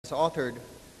has authored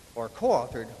or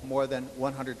co-authored more than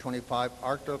 125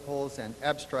 articles and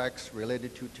abstracts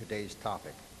related to today's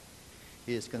topic.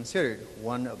 He is considered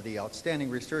one of the outstanding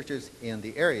researchers in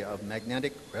the area of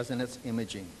magnetic resonance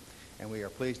imaging, and we are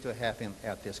pleased to have him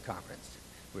at this conference.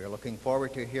 We are looking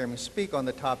forward to hearing him speak on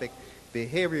the topic,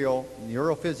 behavioral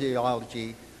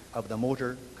neurophysiology of the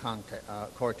motor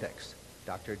cortex.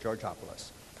 Dr.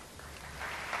 Georgopoulos.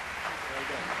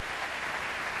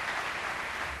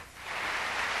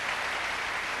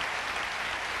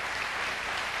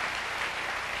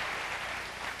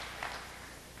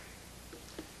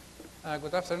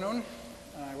 Good afternoon.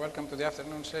 Welcome to the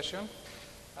afternoon session.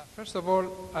 First of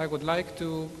all, I would like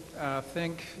to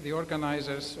thank the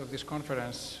organizers of this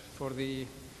conference for the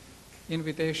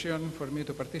invitation for me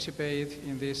to participate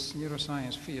in this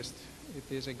neuroscience feast.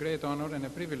 It is a great honor and a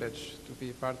privilege to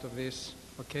be part of this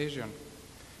occasion.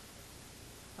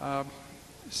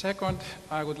 Second,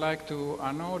 I would like to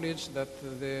acknowledge that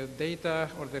the data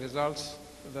or the results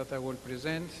that I will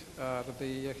present,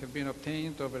 they have been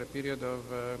obtained over a period of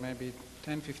maybe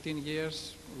 10-15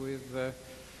 years with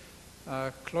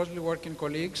closely working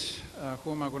colleagues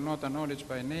whom I will not acknowledge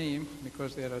by name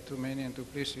because there are too many and too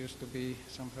precious to be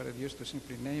somehow reduced to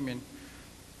simply naming.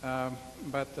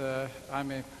 But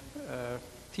I'm a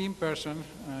team person,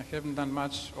 haven't done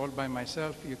much all by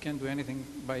myself. You can't do anything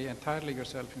by entirely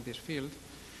yourself in this field.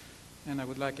 And I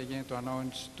would like again to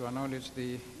acknowledge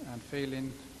the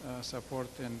unfailing support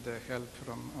and help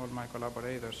from all my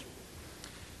collaborators.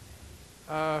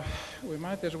 We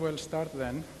might as well start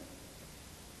then.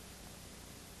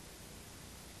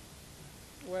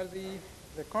 Well,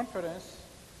 the conference,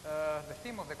 the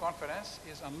theme of the conference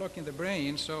is Unlocking the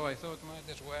Brain, so I thought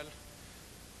might as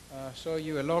well show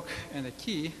you a lock and a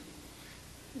key.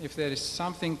 If there is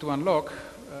something to unlock,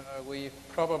 we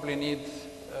probably need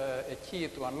a key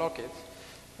to unlock it.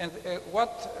 And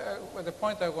the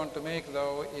point I want to make,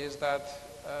 though, is that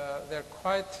there are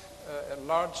quite a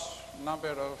large number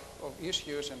of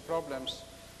issues and problems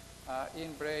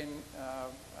in brain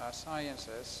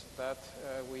sciences that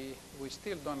we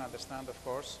still don't understand, of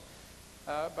course.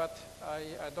 But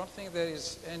I don't think there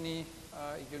is any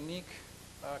unique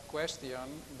question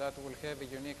that will have a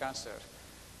unique answer.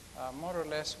 More or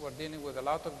less, we're dealing with a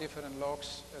lot of different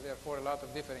locks, therefore a lot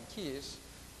of different keys.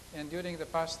 And during the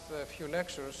past few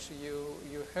lectures,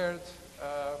 you heard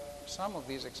some of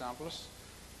these examples.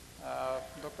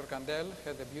 Dr. Kandel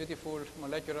had a beautiful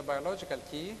molecular biological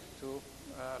key to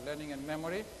learning and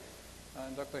memory.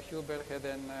 And Dr. Hubel had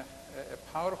a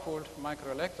powerful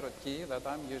microelectrode key that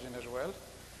I'm using as well.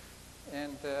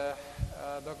 And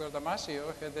Dr.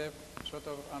 Damasio had a sort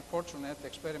of unfortunate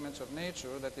experiments of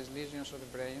nature, that is lesions of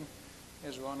the brain,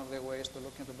 is one of the ways to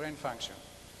look into brain function.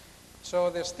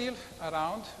 So there's still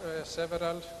around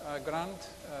several grand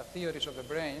theories of the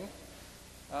brain.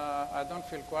 I don't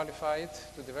feel qualified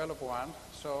to develop one,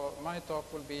 so my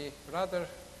talk will be rather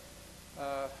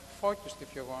focused,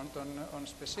 if you want, on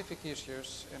specific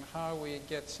issues and how we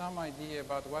get some idea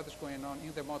about what is going on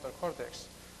in the motor cortex,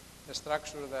 the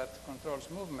structure that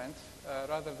controls movement,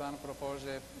 rather than propose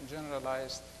a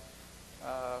generalized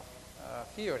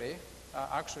theory.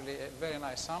 Actually, a very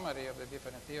nice summary of the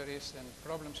different theories and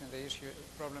problems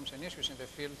and issues in the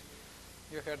field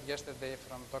you heard yesterday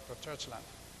from Dr. Churchland.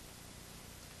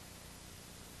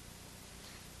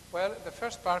 Well, the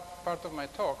first part of my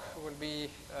talk will be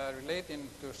relating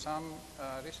to some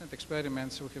recent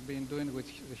experiments we have been doing with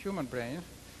the human brain,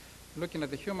 looking at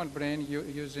the human brain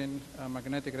using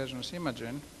magnetic resonance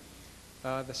imaging.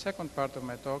 The second part of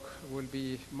my talk will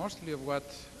be mostly of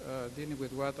dealing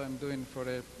with what I'm doing for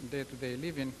a day-to-day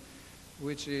living,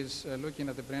 which is looking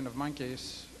at the brain of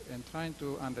monkeys and trying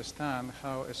to understand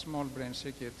how a small brain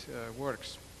circuit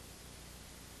works.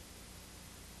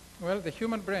 Well, the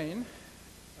human brain,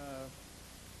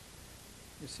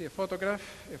 you see a photograph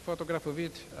of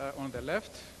it on the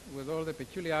left with all the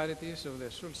peculiarities of the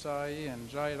sulci and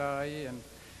gyri and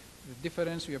the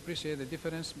difference. We appreciate the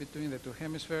difference between the two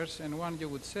hemispheres. And one, you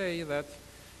would say that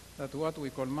what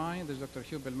we call mind, as Dr.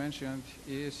 Hubel mentioned,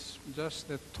 is just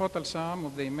the total sum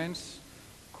of the immense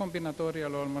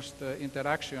combinatorial almost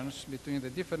interactions between the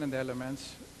different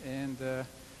elements, and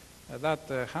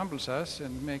that humbles us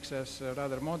and makes us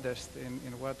rather modest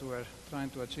in what we're trying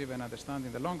to achieve and understand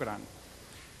in the long run.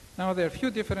 Now, there are a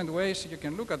few different ways you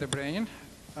can look at the brain.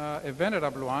 A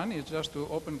venerable one is just to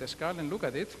open the skull and look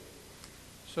at it.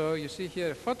 So you see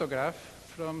here a photograph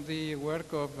from the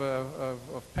work of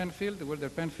Penfield, Wilder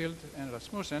Penfield and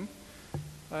Rasmussen.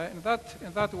 And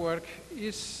that work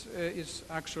is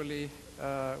actually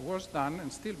was done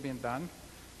and still being done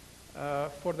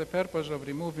for the purpose of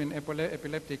removing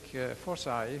epileptic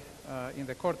foci in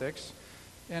the cortex.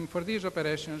 And for these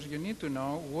operations, you need to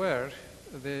know where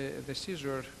the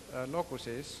seizure locus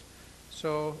is.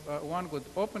 So one would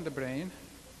open the brain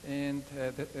and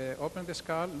open the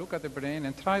skull, look at the brain,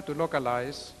 and try to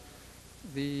localize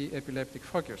the epileptic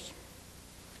focus.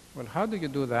 Well, how do you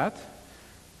do that?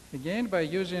 Again, by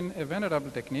using a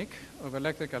venerable technique of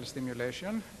electrical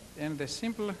stimulation and the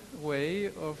simple way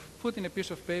of putting a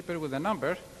piece of paper with a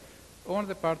number on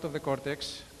the part of the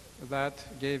cortex that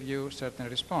gave you certain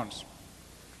response.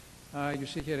 You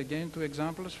see here again 2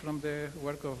 examples from the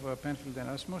work of Penfield and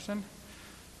Asmussen.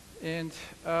 And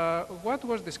what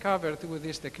was discovered with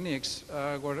these techniques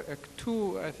were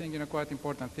 2, I think, quite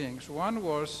important things. One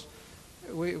was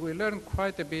we learned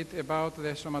quite a bit about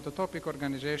the somatotopic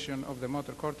organization of the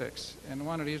motor cortex. And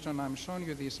one reason I'm showing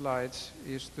you these slides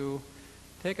is to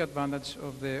take advantage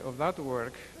of that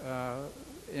work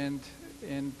and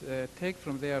take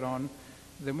from there on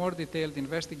the more detailed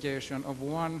investigation of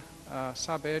one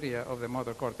sub-area of the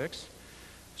motor cortex.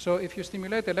 So if you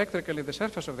stimulate electrically the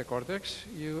surface of the cortex,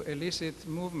 you elicit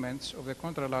movements of the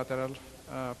contralateral,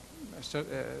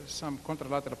 some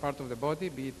contralateral part of the body,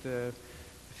 be it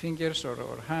fingers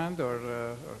or hand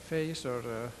or face or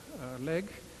leg.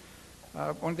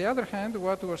 On the other hand,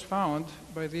 what was found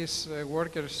by these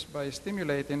workers by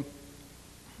stimulating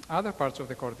other parts of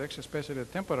the cortex, especially the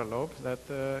temporal lobe, that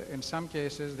in some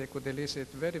cases they could elicit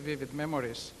very vivid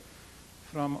memories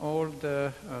from old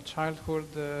childhood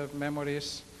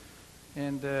memories,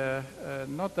 and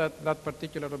not that that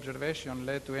particular observation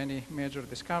led to any major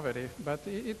discovery, but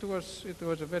it was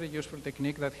a very useful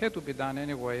technique that had to be done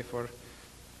anyway for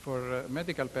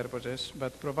medical purposes,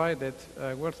 but provided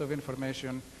a worth of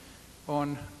information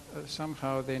on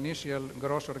somehow the initial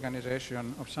gross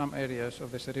organization of some areas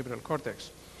of the cerebral cortex.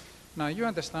 Now, you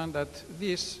understand that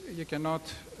this you cannot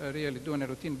really do on a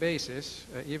routine basis,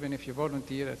 even if you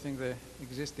volunteer. I think the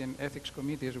existing ethics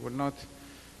committees will not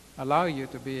allow you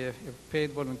to be a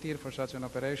paid volunteer for such an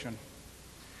operation.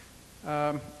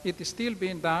 It is still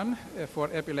being done for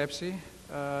epilepsy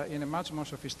in a much more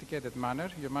sophisticated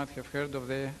manner. You might have heard of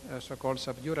the so-called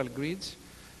subdural grids.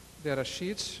 There are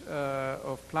sheets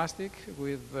of plastic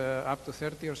with up to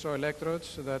 30 or so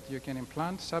electrodes that you can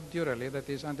implant subdurally, that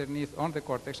is underneath, on the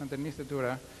cortex, underneath the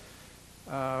dura,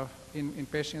 in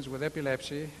patients with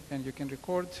epilepsy, and you can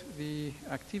record the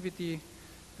activity,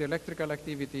 the electrical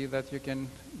activity that you can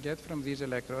get from these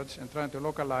electrodes and try to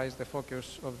localize the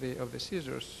focus of the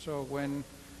seizures. So when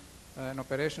an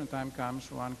operation time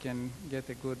comes, one can get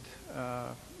a good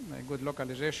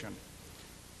localization.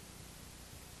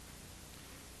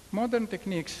 Modern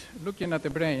techniques looking at the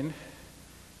brain,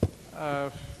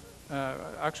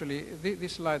 actually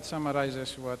this slide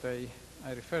summarizes what I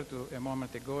referred to a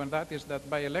moment ago, and that is that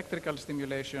by electrical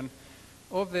stimulation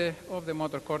of the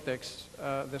motor cortex,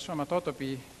 the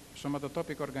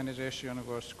somatotopic organization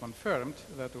was confirmed.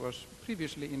 That was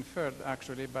previously inferred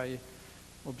actually by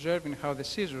observing how the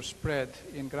seizures spread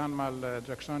in grand mal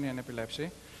Jacksonian epilepsy.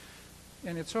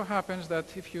 And it so happens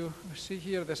that if you see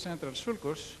here the central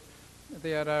sulcus,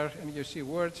 there are, and you see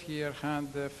words here,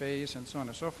 hand, face, and so on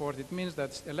and so forth. It means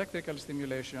that electrical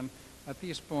stimulation at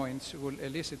these points will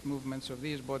elicit movements of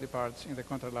these body parts in the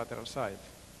contralateral side.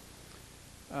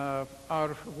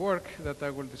 Our work that I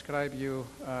will describe you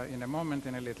in a moment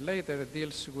and a little later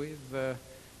deals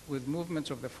with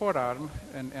movements of the forearm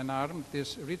and arm,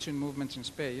 these reaching movements in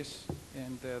space,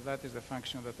 and that is the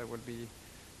function that I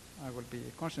will be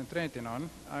concentrating on.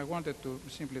 I wanted to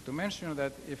simply to mention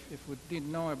that if we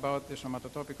didn't know about the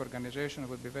somatotopic organization, it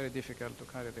would be very difficult to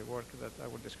carry the work that I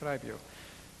will describe you.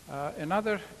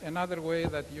 Another way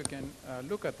that you can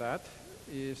look at that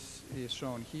is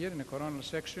shown here in the coronal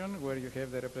section, where you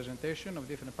have the representation of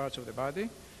different parts of the body.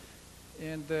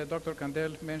 And Dr.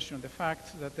 Kandel mentioned the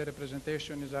fact that the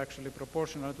representation is actually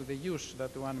proportional to the use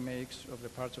that one makes of the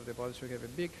parts of the body. So you have a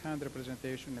big hand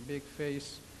representation, a big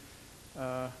face,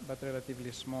 but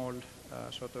relatively small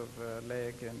sort of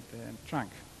leg and trunk.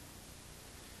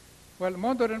 Well,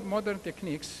 modern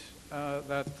techniques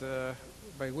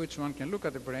by which one can look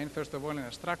at the brain, first of all in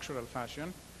a structural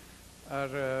fashion,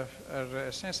 are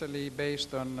essentially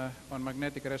based on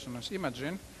magnetic resonance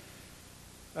imaging.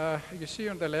 You see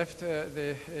on the left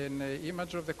an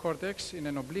image of the cortex in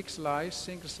an oblique slice,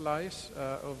 single slice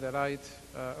of the right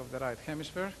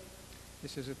hemisphere.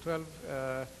 This is a 12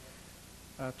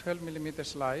 millimeter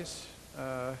slice,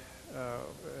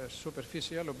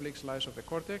 superficial oblique slice of the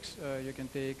cortex. You can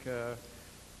take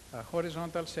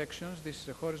horizontal sections. This is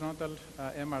a horizontal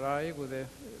MRI with a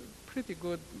pretty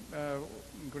good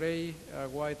gray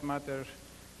white matter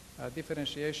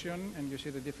differentiation, and you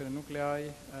see the different nuclei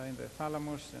in the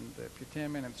thalamus and the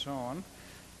putamen and so on.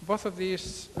 Both of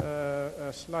these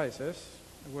slices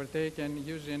were taken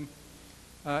using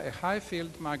a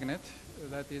high-field magnet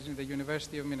that is in the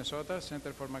University of Minnesota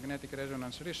Center for Magnetic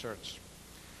Resonance Research.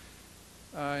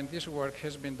 And this work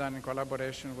has been done in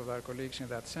collaboration with our colleagues in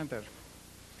that center.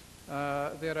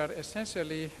 There are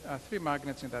essentially three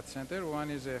magnets in that center. One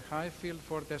is a high-field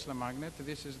 4 Tesla magnet.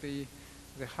 This is the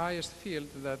highest field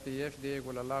that the FDA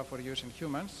will allow for use in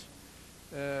humans.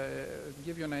 To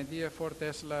give you an idea, 4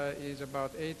 Tesla is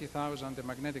about 80,000 the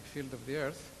magnetic field of the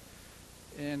Earth,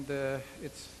 and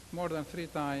it's more than 3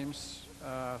 times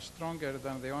stronger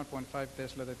than the 1.5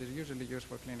 Tesla that is usually used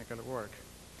for clinical work.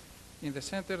 In the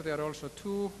center, there are also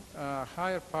 2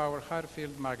 higher power, higher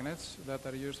field magnets that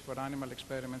are used for animal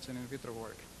experiments and in vitro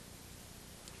work.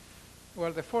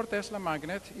 Well, the 4 Tesla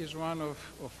magnet is one of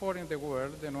 4 in the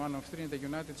world and one of 3 in the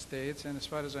United States, and as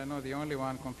far as I know, the only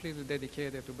one completely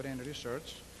dedicated to brain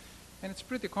research. And it's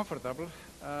pretty comfortable.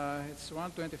 It's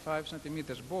 125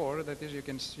 centimeters bore. That is,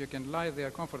 you can lie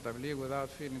there comfortably without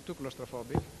feeling too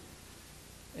claustrophobic.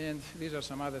 And these are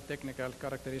some other technical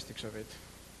characteristics of it.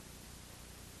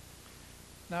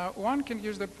 Now, one can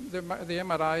use the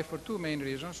MRI for 2 main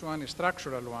reasons. One is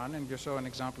structural one, and you saw an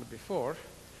example before.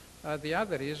 The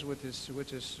other is,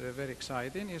 which is very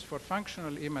exciting, is for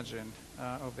functional imaging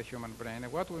of the human brain.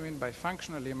 And what we mean by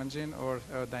functional imaging or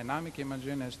dynamic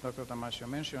imaging, as Dr. Damasio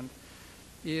mentioned,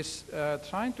 is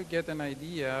trying to get an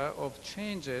idea of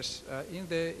changes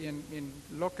in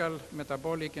local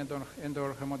metabolic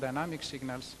and/or hemodynamic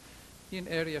signals in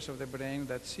areas of the brain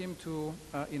that seem to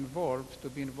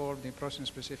be involved in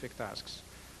processing-specific tasks.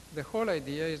 The whole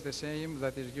idea is the same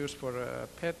that is used for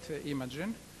PET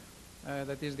imaging.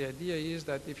 That is, the idea is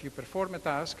that if you perform a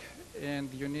task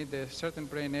and you need a certain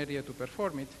brain area to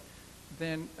perform it,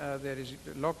 then there is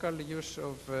local use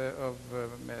of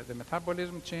the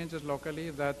metabolism changes locally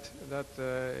that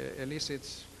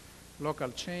elicits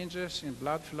local changes in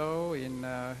blood flow, in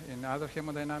other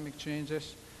hemodynamic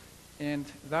changes, and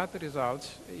that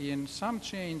results in some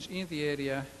change in the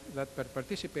area that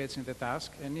participates in the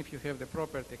task. And if you have the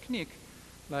proper technique,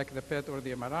 like the PET or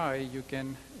the MRI, you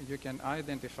can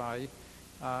identify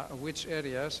which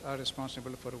areas are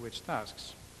responsible for which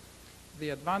tasks. The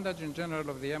advantage in general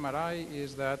of the MRI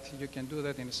is that you can do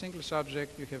that in a single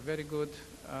subject. You have very good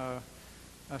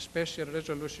spatial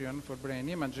resolution for brain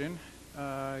imaging.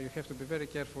 You have to be very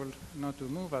careful not to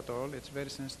move at all. It's very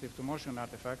sensitive to motion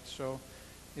artifacts, so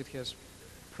it has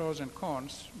pros and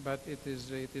cons, but it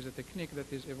is a technique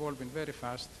that is evolving very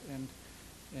fast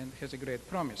and has a great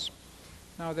promise.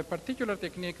 Now, the particular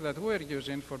technique that we're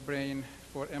using for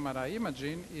MRI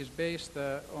imaging is based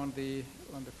on the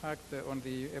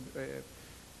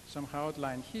somehow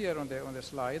outlined here on the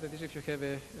slide. That is, if you have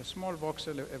a small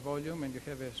voxel, a volume, and you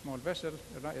have a small vessel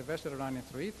running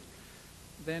through it,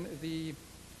 then the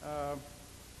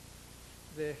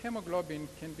hemoglobin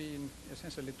can be in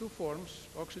essentially 2 forms: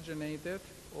 oxygenated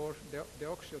or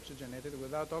deoxyoxygenated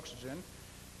without oxygen.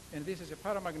 And this is a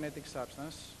paramagnetic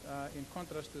substance, in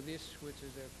contrast to this, which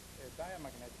is a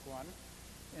diamagnetic one.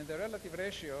 And the relative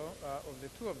ratio of the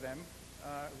 2 of them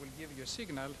will give you a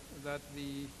signal that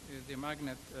the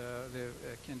magnet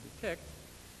can detect.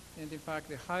 And in fact,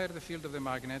 the higher the field of the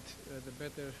magnet, the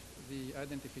better the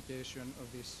identification of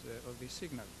this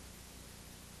signal.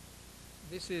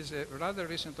 This is a rather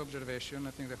recent observation.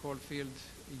 I think the whole field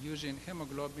using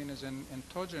hemoglobin as an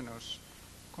endogenous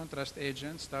contrast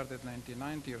agent started in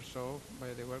 1990 or so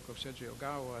by the work of Sergio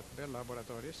Gao at Bell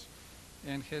Laboratories,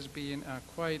 and has been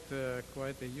quite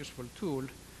a useful tool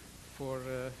for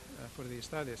these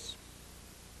studies.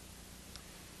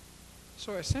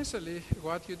 So essentially,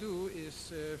 what you do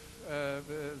is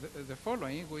the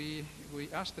following. We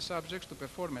ask the subjects to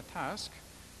perform a task,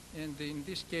 and in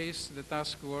this case, the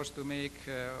task was to make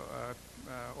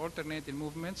alternating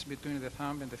movements between the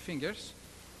thumb and the fingers.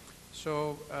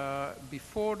 So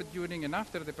before, during, and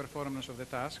after the performance of the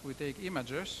task, we take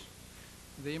images.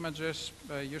 The images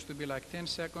used to be like 10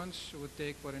 seconds would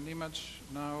take for an image.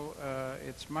 Now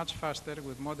it's much faster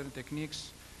with modern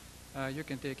techniques. You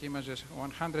can take images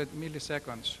 100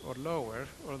 milliseconds or lower,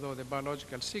 although the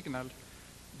biological signal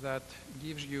that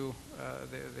gives you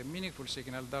the meaningful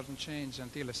signal doesn't change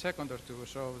until a second or 2.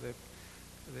 So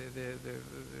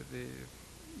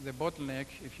the bottleneck,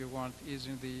 if you want, is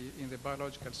in the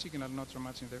biological signal, not so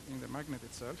much in the magnet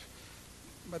itself.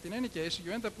 But in any case,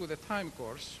 you end up with a time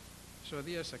course. So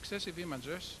these are successive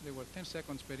images. They were 10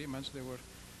 seconds per image. They were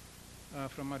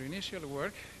from our initial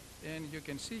work. And you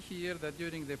can see here that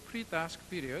during the pre-task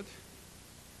period,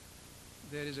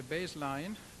 there is a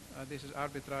baseline, This is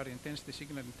arbitrary intensity,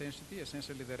 signal intensity,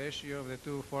 essentially the ratio of the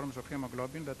two forms of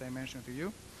hemoglobin that I mentioned to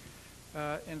you.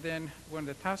 And then when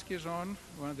the task is on,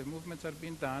 when the movements are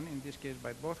being done, in this case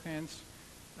by both hands,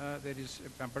 there is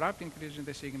an abrupt increase in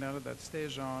the signal that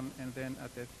stays on, and then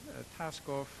at the task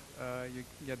off, you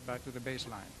get back to the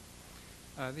baseline.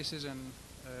 This is a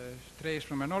trace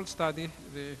from an old study.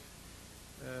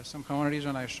 Somehow one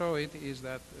reason I show it is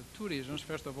that two reasons.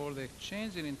 First of all, the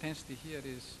change in intensity here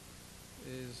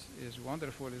is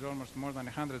wonderful, is almost more than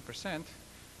 100%.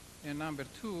 And number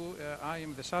two, I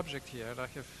am the subject here. I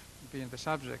have been the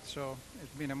subject, so as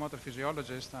being a motor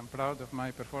physiologist, I'm proud of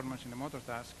my performance in a motor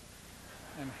task,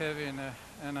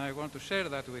 and I want to share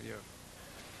that with you.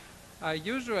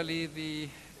 Usually the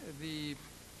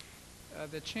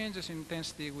changes in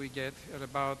intensity we get are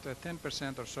about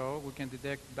 10% or so. We can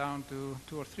detect down to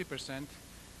 2 or 3%,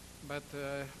 but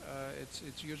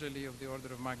it's usually of the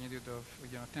order of magnitude of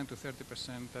 10 to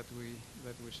 30% that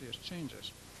we see as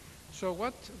changes. So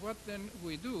what then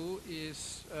we do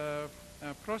is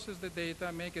process the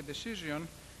data, make a decision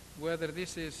whether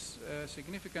this is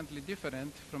significantly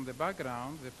different from the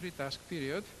background, the pre-task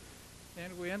period,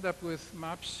 and we end up with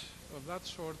maps of that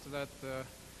sort that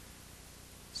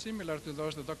similar to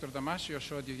those that Dr. Damasio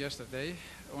showed you yesterday,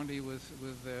 only with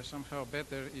somehow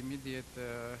better immediate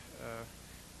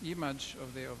image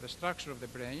of the structure of the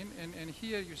brain. And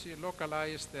here you see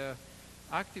localized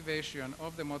activation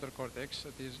of the motor cortex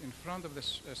that is in front of the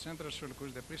central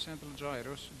sulcus, the precentral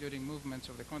gyrus, during movements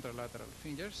of the contralateral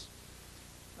fingers.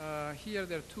 Here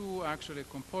there are two actually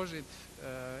composite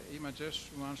images,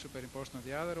 one superimposed on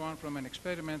the other, one from an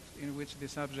experiment in which the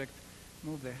subject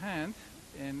moved the hand,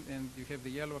 and you have the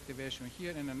yellow activation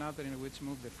here, and another in which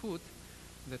moved the foot,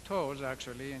 the toes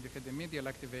actually, and you have the medial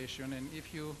activation, and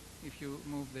if you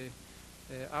move the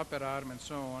upper arm and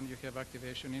so on, you have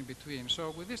activation in between.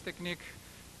 So with this technique,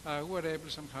 we're able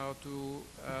somehow to,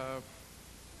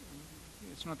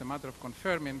 it's not a matter of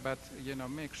confirming, but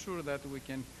make sure that we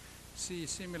can see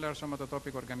similar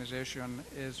somatotopic organization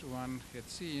as one had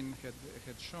seen,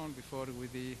 had shown before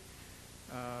with the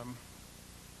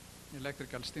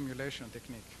electrical stimulation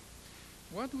technique.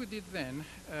 What we did then,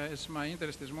 as my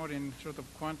interest is more in sort of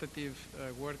quantitative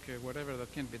work, whatever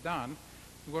that can be done,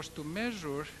 was to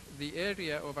measure the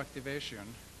area of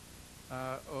activation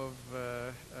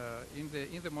in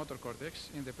the motor cortex,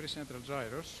 in the precentral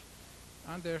gyrus,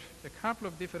 under a couple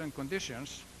of different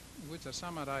conditions, which are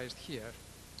summarized here.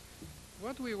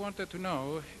 What we wanted to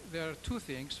know, there are two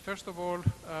things. First of all,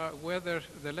 whether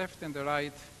the left and the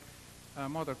right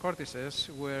motor cortices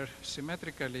were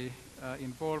symmetrically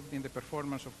involved in the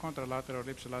performance of contralateral or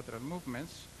ipsilateral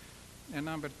movements. And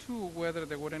number two, whether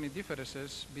there were any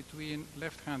differences between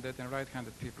left-handed and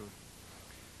right-handed people.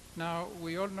 Now,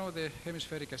 we all know the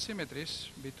hemispheric asymmetries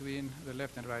between the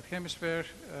left and right hemisphere.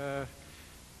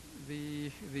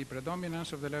 The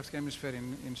predominance of the left hemisphere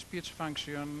in speech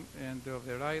function and of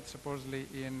the right supposedly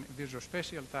in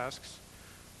visuospatial tasks.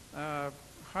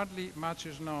 Hardly much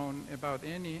is known about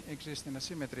any existing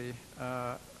asymmetry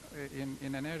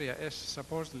in an area as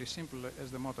supposedly simple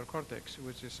as the motor cortex,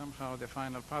 which is somehow the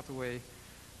final pathway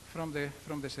from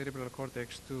the cerebral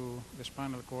cortex to the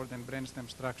spinal cord and brainstem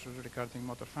structures regarding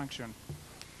motor function.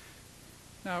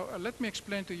 Now, let me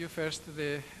explain to you first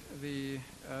the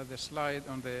slide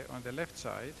on the left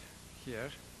side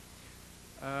here.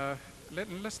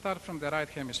 Let's start from the right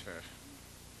hemisphere.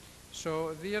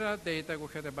 So there are data we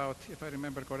had about, if I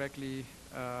remember correctly,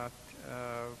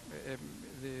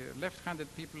 the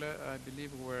left-handed people, I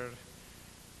believe, were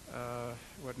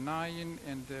 9,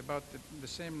 and about the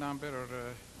same number, or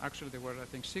actually there were, I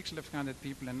think, 6 left-handed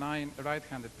people and 9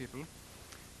 right-handed people.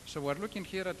 So we're looking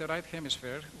here at the right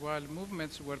hemisphere while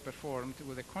movements were performed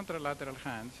with the contralateral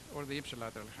hand or the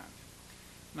ipsilateral hand.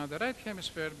 Now the right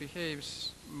hemisphere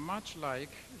behaves much like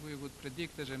we would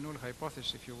predict as a null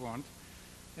hypothesis, if you want,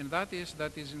 and that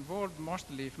is involved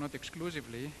mostly, if not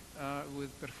exclusively,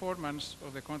 with performance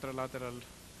of the contralateral,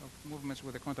 of movements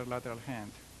with the contralateral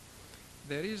hand.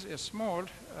 There is a small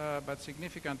but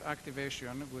significant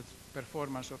activation with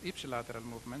performance of ipsilateral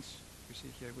movements, you see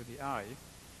here with the eye,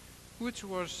 which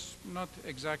was not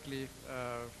exactly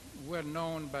well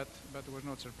known, but was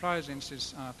not surprising,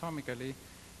 since anatomically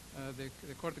the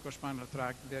corticospinal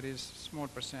tract, there is small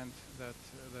percent that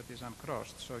is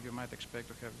uncrossed, so you might expect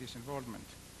to have this involvement.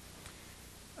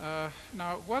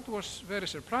 Now, what was very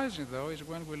surprising, though, is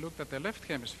when we looked at the left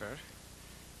hemisphere,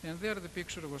 and there the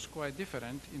picture was quite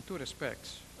different in two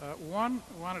respects. One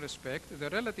respect, the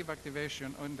relative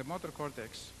activation on the motor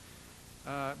cortex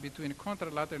between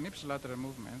contralateral and ipsilateral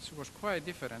movements was quite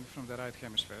different from the right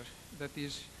hemisphere. That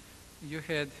is, you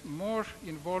had more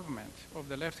involvement of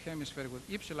the left hemisphere with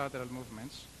ipsilateral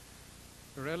movements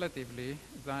relatively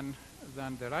than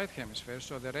the right hemisphere.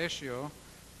 So the ratio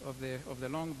of the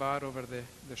long bar over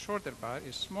the shorter bar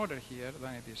is smaller here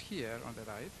than it is here on the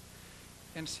right.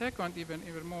 And second,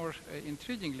 even more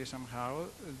intriguingly somehow,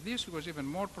 this was even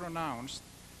more pronounced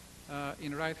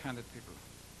in right-handed people.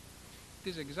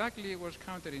 This exactly was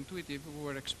counterintuitive. We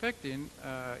were expecting,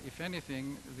 if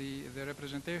anything, the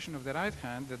representation of the right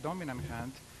hand, the dominant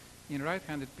hand, in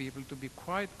right-handed people to be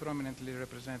quite prominently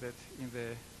represented in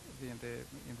the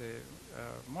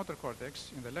motor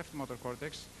cortex, in the left motor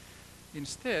cortex.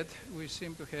 Instead, we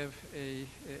seem to have a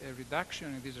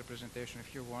reduction in this representation,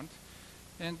 if you want.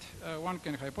 And one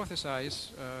can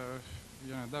hypothesize,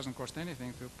 it doesn't cost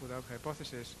anything to put out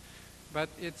hypotheses, but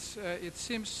it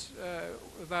seems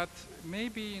that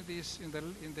maybe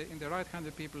in the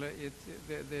right-handed people,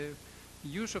 the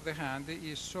use of the hand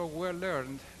is so well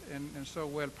learned and so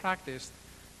well practiced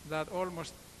that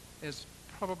almost as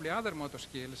probably other motor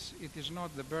skills, it is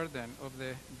not the burden of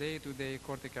the day-to-day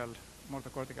motor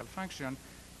cortical function,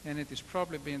 and it is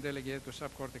probably being delegated to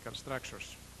subcortical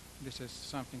structures. This is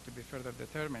something to be further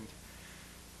determined.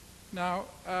 Now,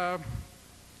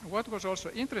 what was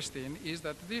also interesting is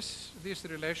that this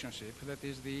relationship, that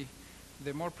is the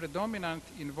more predominant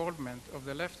involvement of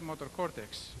the left motor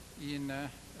cortex in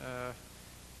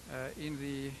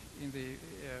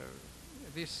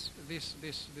this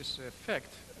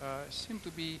effect seemed to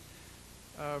be,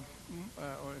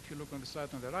 or if you look on the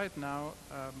slide on the right now,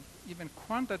 even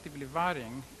quantitatively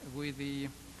varying with the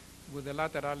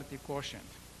laterality quotient.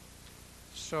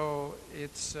 So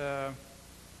it's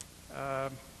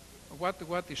what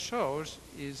it shows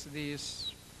is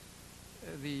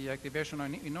the activation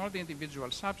in all the individual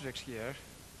subjects here,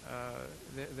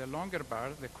 the longer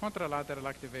bar, the contralateral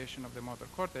activation of the motor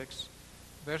cortex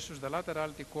versus the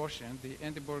laterality quotient, the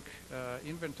Edinburgh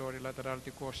inventory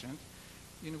laterality quotient,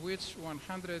 in which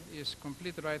 100 is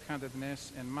complete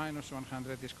right-handedness and minus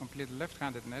 100 is complete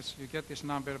left-handedness. You get this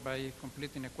number by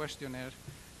completing a questionnaire,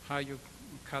 how you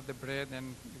cut the bread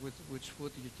and with which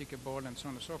foot you kick a ball and so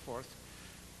on and so forth.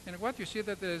 And what you see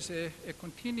that there's a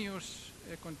continuous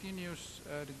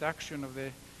reduction of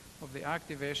the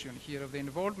activation here, of the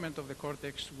involvement of the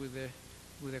cortex with the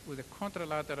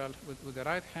contralateral, with the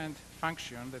right hand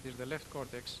function, that is the left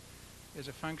cortex, as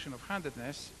a function of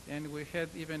handedness. And we had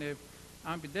even a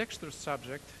ambidextrous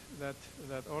subject that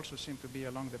also seemed to be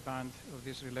along the band of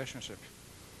this relationship.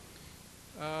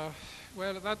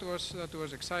 Well, that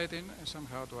was exciting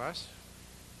somehow to us,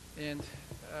 and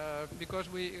because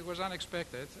it was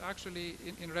unexpected. Actually,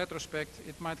 in retrospect,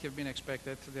 it might have been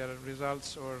expected. There are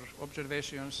results or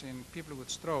observations in people with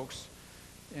strokes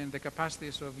and the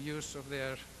capacities of use of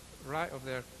their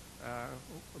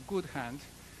good hand,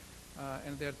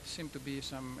 and there seemed to be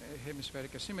some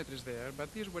hemispheric asymmetries there,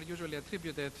 but these were usually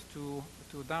attributed to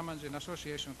damage in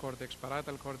association cortex,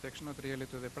 parietal cortex, not really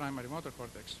to the primary motor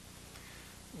cortex.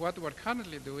 What we're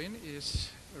currently doing is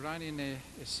running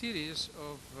a series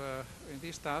of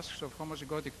these tasks of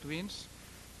homozygotic twins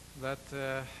that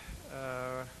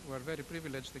we're very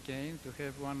privileged again to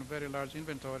have one very large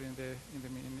inventory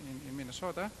in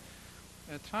Minnesota,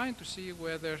 trying to see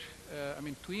whether,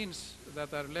 twins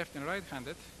that are left and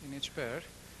right-handed in each pair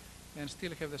and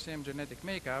still have the same genetic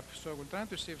makeup. So we're trying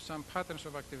to see if some patterns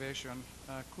of activation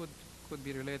could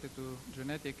be related to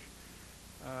genetic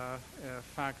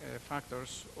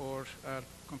factors or are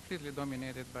completely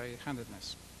dominated by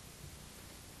handedness.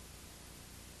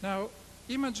 Now,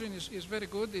 imaging is very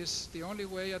good. It's the only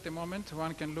way at the moment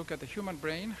one can look at the human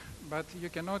brain, but you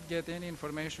cannot get any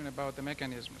information about the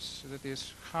mechanisms. That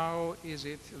is, how is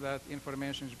it that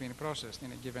information is being processed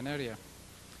in a given area?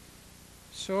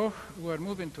 So we're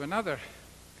moving to another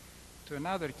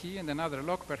key and another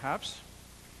lock, perhaps.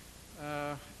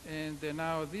 And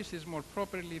now this is more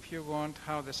properly, if you want,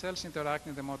 how the cells interact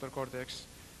in the motor cortex.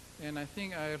 And I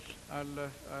think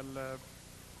I'll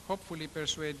hopefully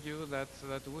persuade you that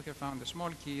we have found a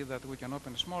small key that we can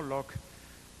open a small lock,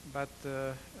 but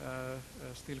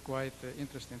still quite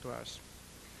interesting to us.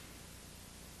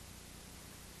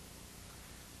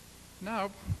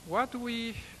 Now, what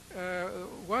we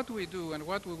do and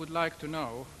what we would like to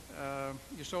know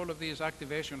is all of these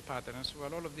activation patterns.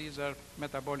 Well, all of these are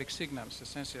metabolic signals,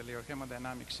 essentially, or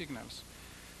hemodynamic signals.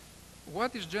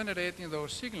 What is generating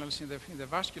those signals in the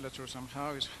vasculature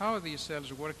somehow is how these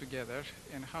cells work together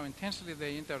and how intensely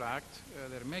they interact.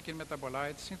 They're making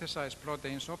metabolites, synthesize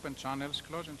proteins, open channels,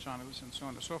 closing channels, and so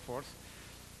on and so forth.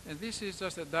 And this is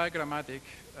just a diagrammatic,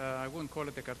 I wouldn't call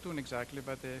it a cartoon exactly,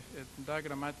 but a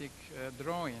diagrammatic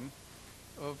drawing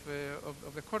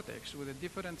of the cortex, with the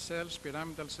different cells,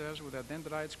 pyramidal cells, with the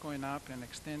dendrites going up and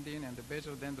extending, and the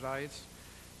basal dendrites,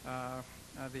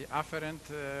 the afferent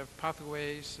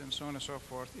pathways, and so on and so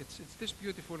forth. It's this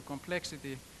beautiful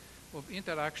complexity of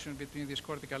interaction between these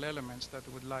cortical elements that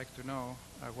we would like to know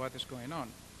what is going on.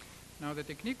 Now, the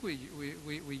technique we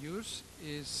use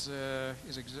is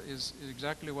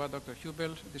exactly what Dr.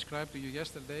 Hubel described to you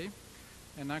yesterday.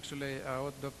 And actually,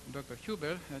 Dr.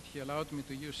 Hubel, that he allowed me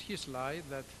to use his slide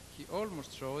that he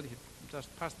almost showed. He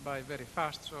just passed by very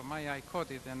fast, so my eye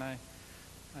caught it, and I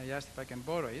asked if I can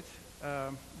borrow it.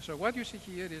 So what you see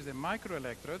here is the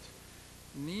microelectrode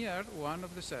near one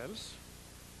of the cells,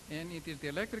 and it is the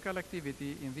electrical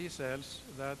activity in these cells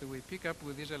that we pick up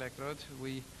with this electrode.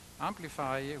 We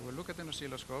amplify, we look at an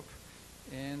oscilloscope,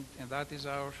 and that is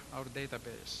our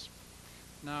database.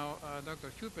 Now,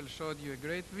 Dr. Hubel showed you a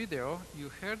great video. You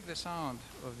heard the sound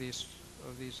of these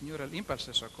neural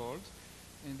impulses, so-called,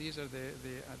 and these are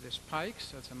the spikes.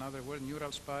 That's another word,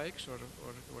 neural spikes or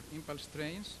impulse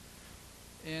trains.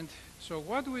 And so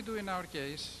what we do in our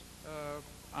case,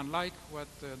 unlike what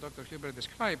Dr. Hubel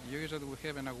described you, is that we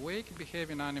have an awake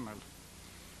behaving animal.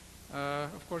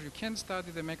 Of course, you can't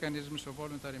study the mechanisms of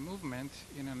voluntary movement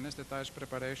in an anesthetized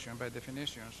preparation by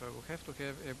definition. So we have to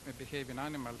have a behaving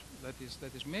animal that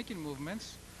is making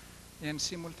movements, and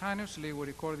simultaneously we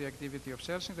record the activity of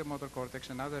cells in the motor cortex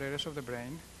and other areas of the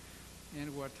brain.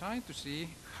 And we're trying to see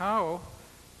how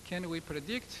can we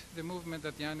predict the movement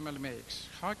that the animal makes.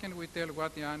 How can we tell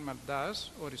what the animal does,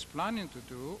 or is planning to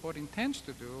do, or intends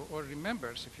to do, or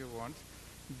remembers, if you want,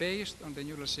 based on the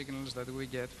neural signals that we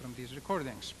get from these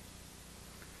recordings.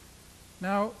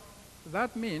 Now,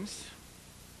 that means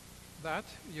that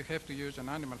you have to use an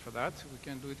animal for that. We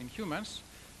can do it in humans,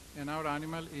 and our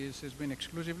animal has been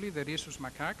exclusively the rhesus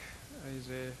macaque.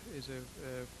 Is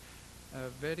a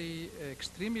very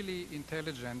extremely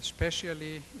intelligent,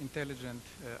 spatially intelligent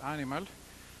animal.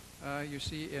 You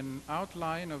see an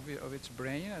outline of its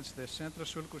brain. It's the central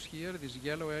sulcus here. This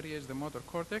yellow area is the motor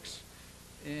cortex.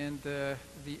 And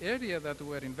the area that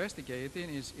we're investigating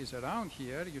is around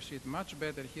here. You see it much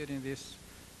better here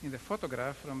in the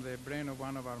photograph from the brain of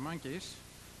one of our monkeys,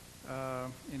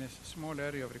 in a small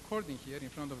area of recording here in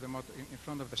front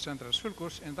of the central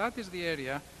sulcus. And that is the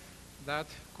area that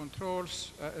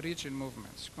controls region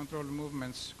movements, controls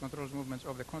movements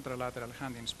of the contralateral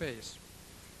hand in space.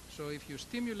 So if you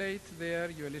stimulate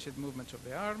there, you elicit movements of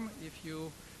the arm. If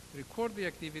you record the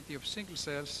activity of single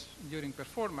cells during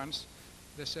performance,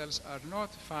 the cells are not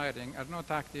firing, are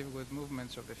not active with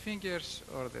movements of the fingers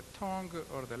or the tongue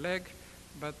or the leg,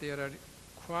 but they are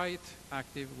quite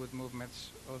active with movements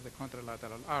of the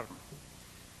contralateral arm.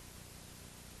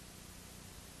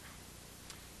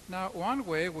 Now, one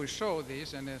way we show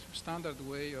this, and a standard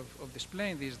way of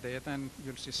displaying these data, and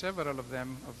you'll see several of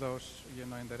them, of those,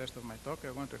 in the rest of my talk,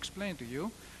 I want to explain to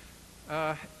you,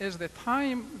 is the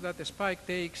time that the spike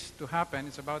takes to happen.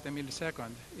 It's about a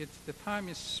millisecond. The time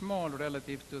is small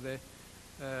relative to the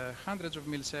hundreds of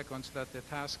milliseconds that the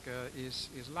task is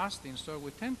lasting. So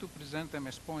we tend to present them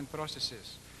as point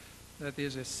processes. That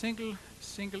is a single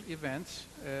event,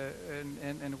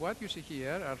 and what you see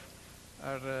here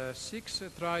are 6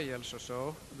 trials or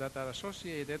so that are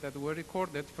associated, that were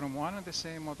recorded from one and the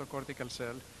same motor cortical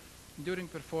cell during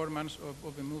performance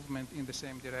of a movement in the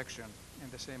same direction, in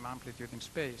the same amplitude in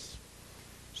space.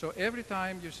 So every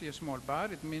time you see a small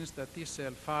bar, it means that this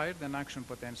cell fired an action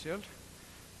potential.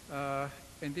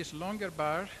 In this longer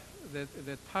bar,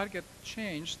 the target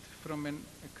changed from a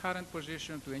current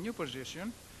position to a new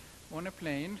position on a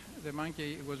plane. The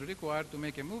monkey was required to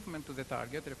make a movement to the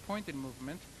target, a pointed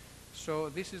movement. So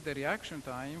this is the reaction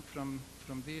time from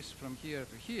here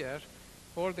to here.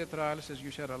 All the trials, as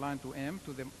you said, are aligned to M,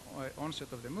 to the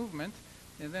onset of the movement.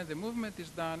 And then the movement is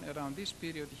done around this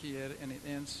period here, and it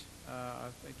ends,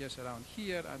 I guess, around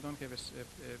here. I don't have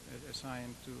a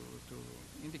sign to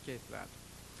indicate that.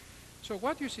 So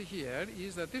what you see here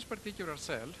is that this particular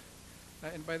cell,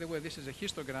 and by the way, this is a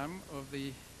histogram of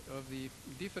the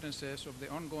differences of the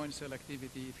ongoing cell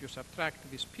activity if you subtract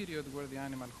this period where the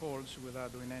animal holds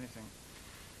without doing anything.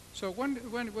 So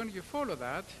when you follow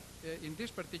that, in this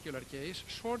particular case,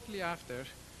 shortly after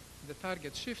the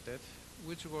target shifted,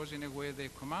 which was in a way the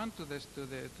command to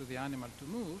the animal to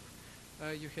move,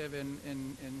 you have an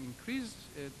increase,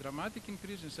 a dramatic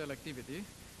increase in cell activity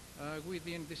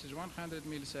within, this is 100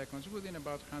 milliseconds, within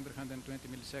about 120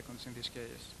 milliseconds in this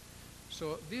case.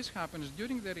 So this happens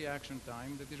during the reaction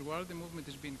time, that is while the movement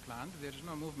is being planned. There is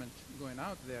no movement going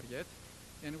out there yet.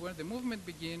 And when the movement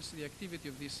begins, the activity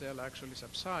of this cell actually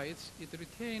subsides. It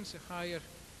retains a higher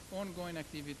ongoing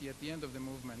activity at the end of the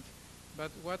movement.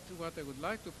 But what I would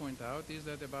like to point out is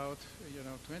that about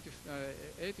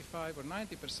 85 or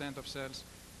 90% of cells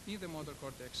in the motor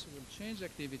cortex will change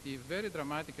activity very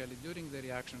dramatically during the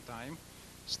reaction time,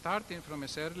 starting from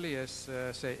as early as,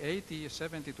 say,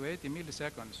 70 to 80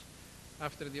 milliseconds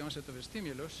after the onset of a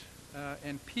stimulus,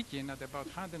 and peaking at about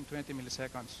 120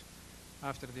 milliseconds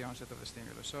after the onset of the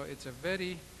stimulus. So it's a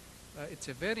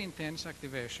very intense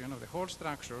activation of the whole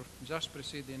structure just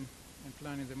preceding and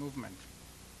planning the movement.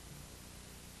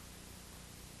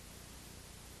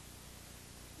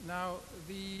 Now,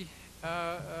 the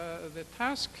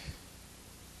task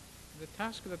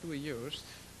that we used,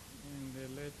 and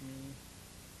let me.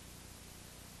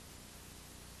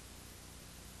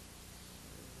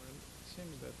 Well, it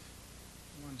seems that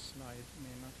one slide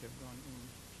may not have gone in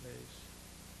place.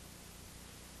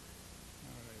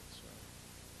 All right, so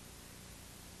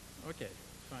okay,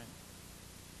 fine.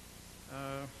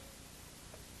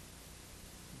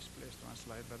 Misplaced one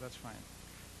slide, but that's fine.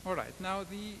 All right. Now,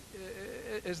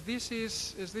 as this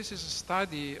is a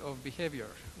study of behavior,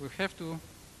 we have to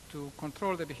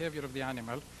control the behavior of the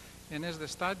animal, and as the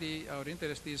study, our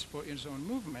interest is for its own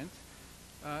movement,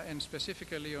 and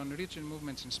specifically on region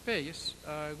movements in space.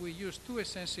 We used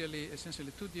essentially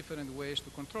two different ways to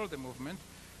control the movement.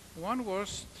 One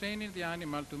was training the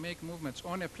animal to make movements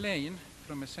on a plane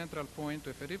from a central point to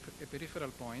a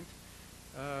peripheral point.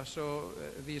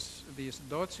 These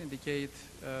dots indicate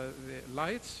the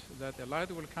lights, that a light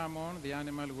will come on, the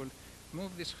animal will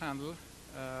move this handle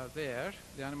there,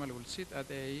 the animal will sit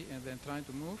at A and then try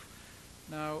to move.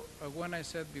 Now, when I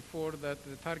said before that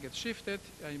the target shifted,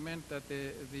 I meant that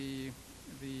the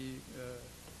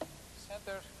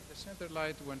center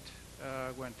light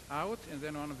went out, and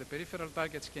then one of the peripheral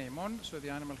targets came on, so the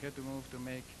animal had to move to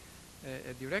make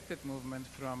a directed movement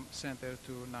from center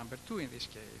to number 2 in this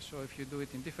case. So if you do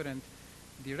it in different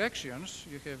directions,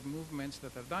 you have movements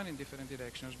that are done in different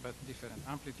directions but different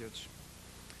amplitudes.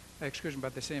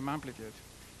 But the same amplitude.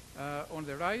 On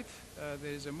the right,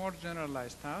 there is a more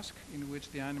generalized task in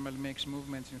which the animal makes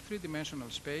movements in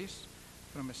 3-dimensional space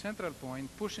from a central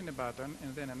point, pushing a button,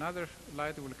 and then another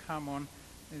light will come on,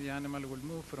 and the animal will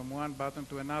move from one button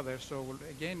to another, so will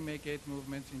again make 8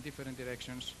 movements in different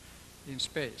directions in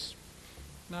space.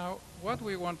 Now, what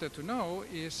we wanted to know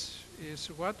is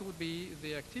what would be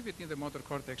the activity in the motor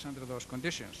cortex under those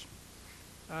conditions.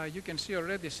 You can see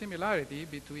already similarity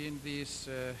between these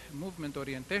movement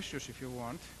orientations, if you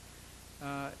want,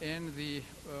 and the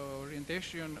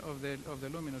orientation of the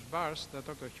luminous bars that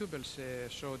Dr. Hubel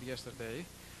showed yesterday.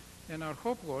 And our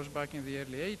hope was, back in the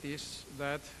early 80s,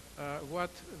 that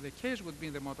what the case would be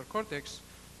in the motor cortex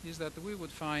is that we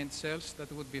would find cells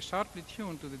that would be sharply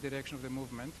tuned to the direction of the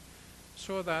movement,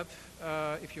 so that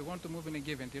if you want to move in a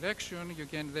given direction, you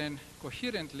can then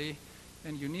coherently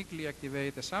and uniquely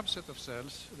activate a subset of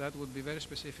cells that would be very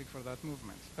specific for that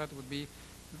movement. That would be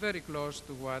very close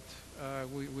to what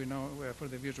we know for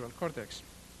the visual cortex.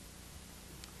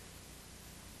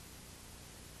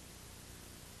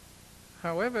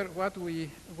 However, what we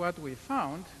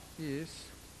found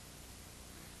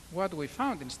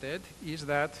instead is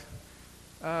that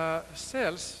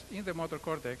cells in the motor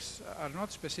cortex are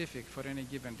not specific for any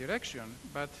given direction,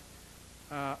 but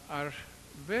are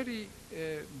very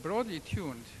broadly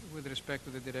tuned with respect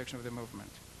to the direction of the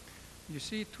movement. You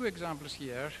see 2 examples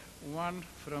here, one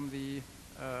from the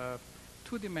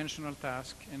 2-dimensional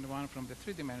task and one from the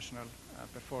 3-dimensional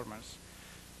performance.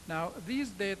 Now, these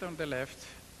data on the left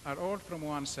are all from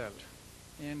one cell,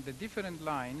 and the different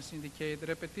lines indicate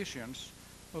repetitions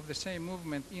of the same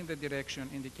movement in the direction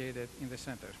indicated in the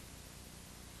center.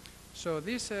 So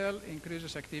this cell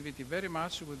increases activity very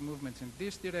much with movements in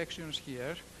these directions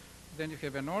here. Then you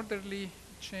have an orderly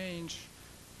change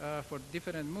for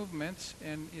different movements,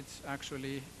 and it's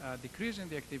actually decreasing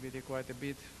the activity quite a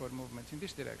bit for movements in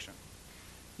this direction.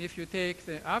 If you take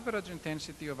the average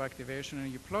intensity of activation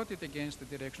and you plot it against the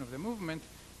direction of the movement,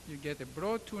 you get a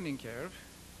broad tuning curve.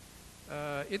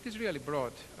 It is really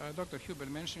broad. Dr. Hubel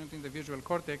mentioned in the visual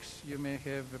cortex, you may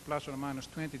have plus or minus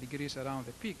 20 degrees around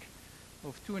the peak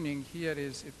of tuning. Here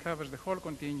it covers the whole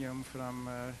continuum from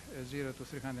 0 to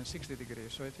 360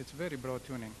 degrees, so it's very broad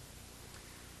tuning.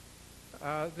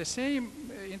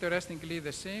 Interestingly,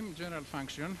 the same general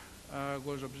function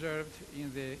was observed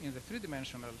in the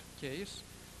 3-dimensional case,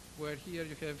 where here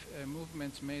you have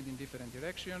movements made in different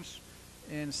directions,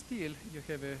 and still you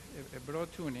have a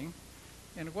broad tuning.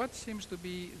 And what seems to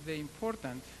be the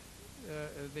important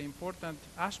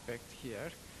aspect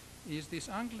here is this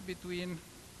angle between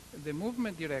the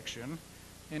movement direction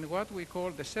and what we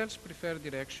call the cell's preferred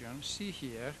direction, C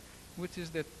here, which is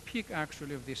the peak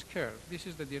actually of this curve. This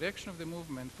is the direction of the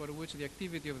movement for which the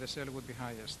activity of the cell would be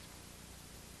highest.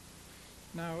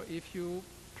 Now, if you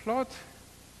plot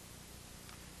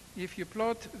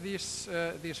this,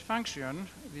 this function,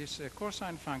 this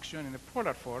cosine function in a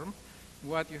polar form,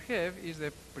 what you have is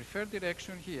the preferred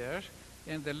direction here,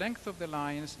 and the length of the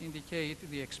lines indicate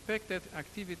the expected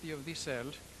activity of this cell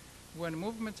when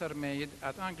movements are made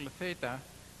at angle theta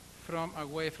from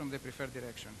away from the preferred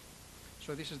direction.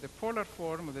 So this is the polar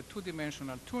form of the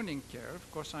two-dimensional tuning curve,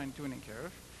 cosine tuning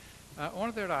curve.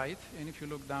 On the right, and if you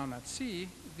look down at C,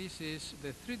 this is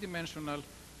the three-dimensional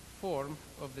form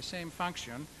of the same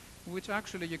function, which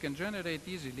actually you can generate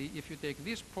easily if you take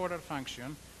this polar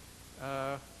function,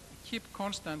 keep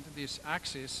constant this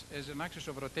axis as an axis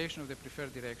of rotation of the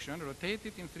preferred direction, rotate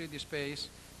it in 3D space,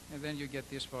 and then you get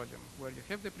this volume, where you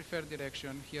have the preferred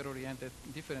direction here oriented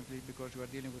differently because you are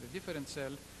dealing with a different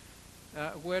cell,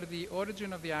 where the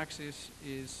origin of the axis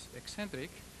is eccentric,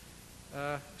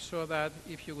 so that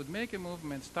if you would make a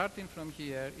movement starting from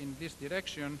here in this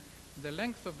direction, the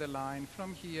length of the line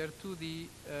from here to the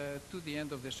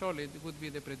end of the solid would be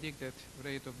the predicted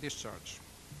rate of discharge.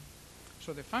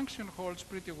 So the function holds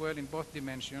pretty well in both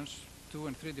dimensions, 2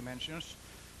 and 3 dimensions.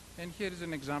 And here is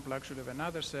an example actually of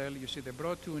another cell. You see the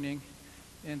broad tuning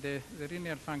and the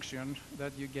linear function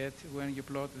that you get when you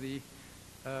plot the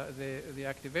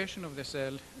activation of the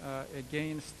cell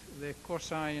against the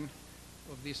cosine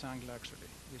of this angle actually.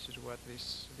 This is what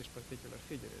this particular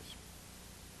figure is.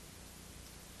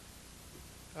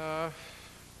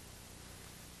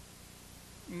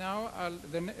 Now,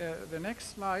 the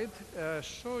next slide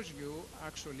shows you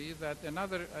actually that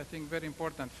another, I think, very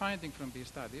important finding from these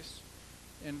studies,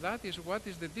 and that is what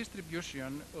is the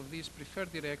distribution of these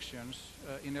preferred directions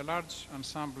in a large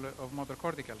ensemble of motor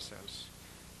cortical cells.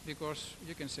 Because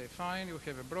you can say, fine, you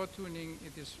have a broad tuning.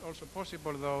 It is also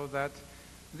possible, though, that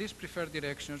these preferred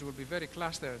directions will be very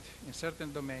clustered in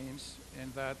certain domains,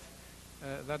 and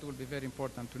that will be very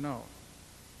important to know.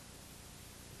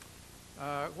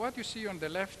 What you see on the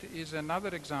left is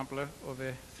another example of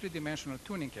a three-dimensional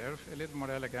tuning curve, a little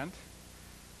more elegant.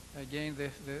 Again,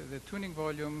 the tuning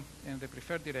volume and the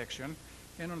preferred direction.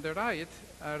 And on the right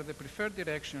are the preferred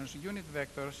directions, unit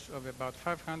vectors of about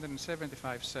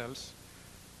 575 cells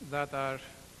that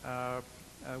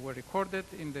were recorded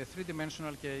in the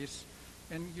three-dimensional case.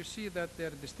 And you see that they're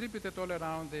distributed all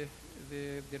around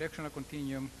the directional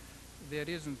continuum. There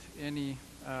isn't any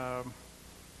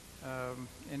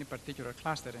particular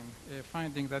clustering, a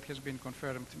finding that has been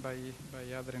confirmed by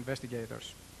other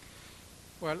investigators.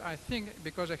 Well, I think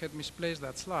because I had misplaced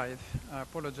that slide, I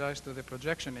apologize to the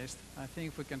projectionist. I think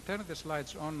if we can turn the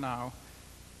slides on now,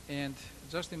 and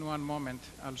just in one moment,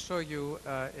 I'll show you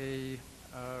a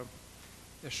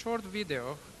short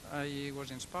video. I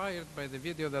was inspired by the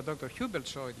video that Dr. Hubel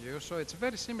showed you, so it's a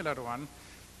very similar one.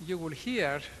 You will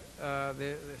hear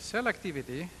the cell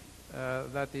activity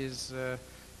that is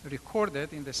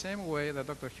recorded in the same way that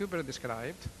Dr. Huber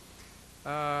described.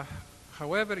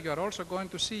 However, you are also going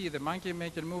to see the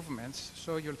monkey-making movements,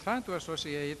 so you'll try to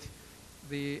associate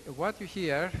what you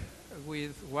hear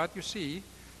with what you see,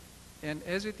 and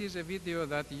as it is a video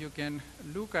that you can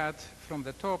look at from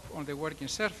the top on the working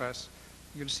surface,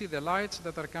 you'll see the lights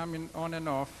that are coming on and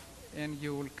off, and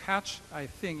you will catch, I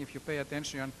think, if you pay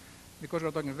attention, because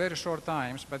we're talking very short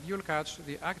times, but you'll catch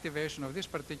the activation of this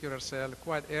particular cell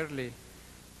quite early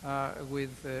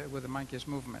with the monkey's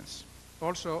movements.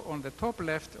 Also, on the top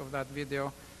left of that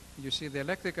video, you see the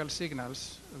electrical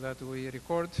signals that we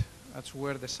record. That's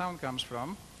where the sound comes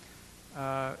from.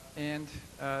 And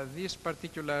this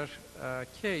particular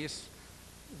case,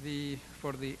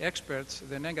 for the experts,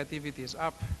 the negativity is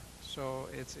up, so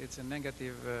it's a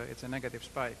negative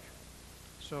spike.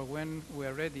 So when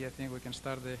we're ready, I think we can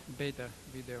start the beta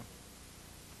video.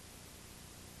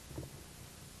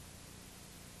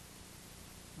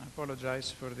 I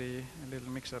apologize for the little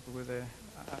mix-up with the...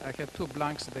 I had two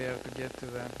blanks there to get to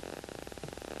the...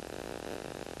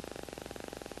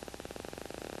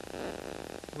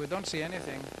 We don't see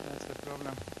anything. That's the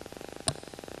problem.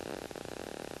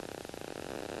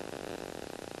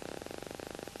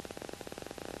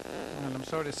 Well, I'm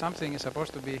sorry, something is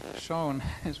supposed to be shown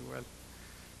as well.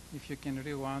 If you can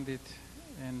rewind it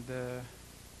and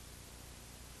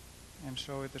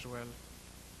show it as well.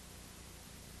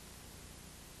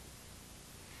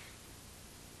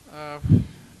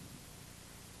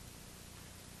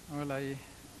 Well, I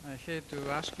hate to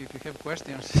ask you if you have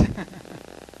questions.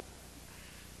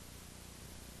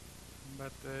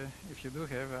 But if you do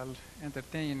have, I'll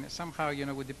entertain. Somehow,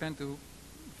 we depend to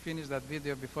finish that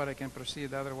video before I can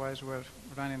proceed. Otherwise, we're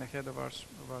running ahead of our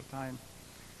time.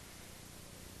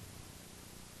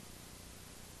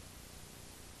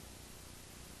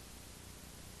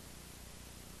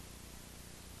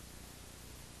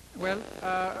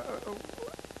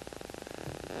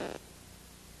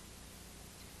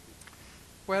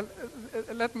 Well,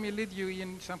 let me lead you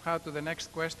in somehow to the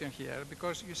next question here,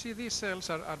 because you see these cells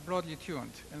are broadly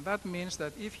tuned, and that means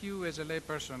that if you as a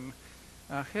layperson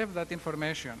have that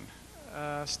information,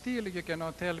 still you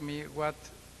cannot tell me what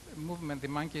movement the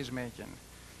monkey is making.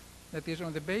 That is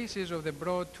on the basis of the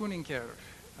broad tuning curve.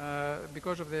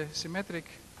 Because of the symmetric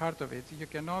part of it, you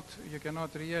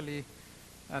cannot really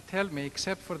tell me,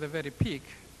 except for the very peak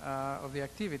of the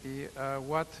activity,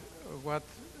 what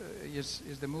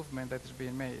is the movement that is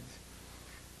being made.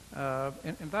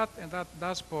 And that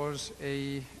does pose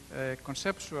a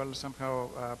conceptual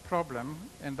somehow problem,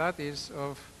 and that is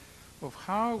of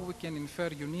how we can infer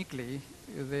uniquely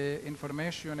the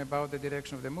information about the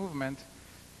direction of the movement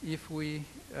if we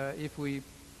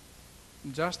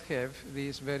just have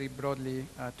these very broadly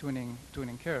tuning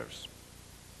curves.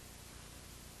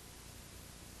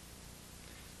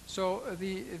 So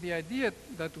the idea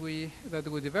that we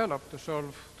developed to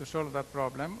solve that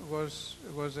problem was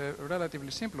a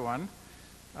relatively simple one,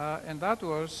 and that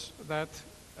was that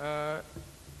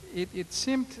it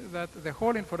seemed that the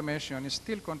whole information is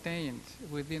still contained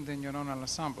within the neuronal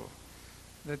ensemble.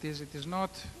 That is, it is not,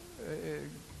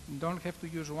 don't have to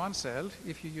use one cell.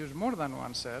 If you use more than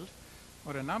one cell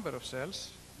or a number of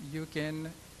cells, you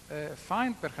can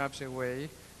find perhaps a way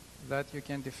that you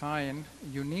can define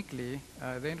uniquely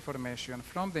the information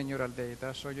from the neural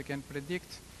data, so you can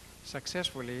predict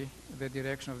successfully the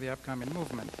direction of the upcoming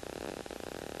movement.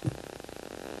 You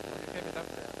have it up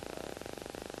there.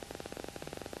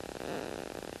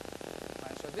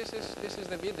 Right, so this is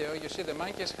the video. You see the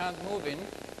monkey's hand moving.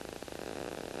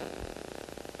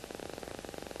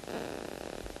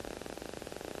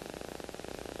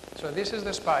 So this is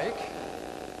the spike.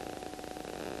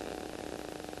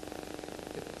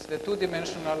 It's the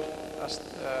two-dimensional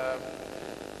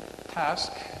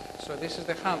task. So this is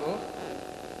the handle.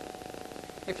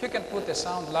 If you can put the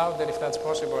sound louder, if that's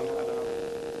possible, I don't know.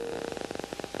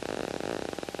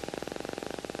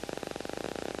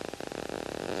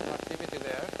 Some activity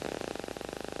there.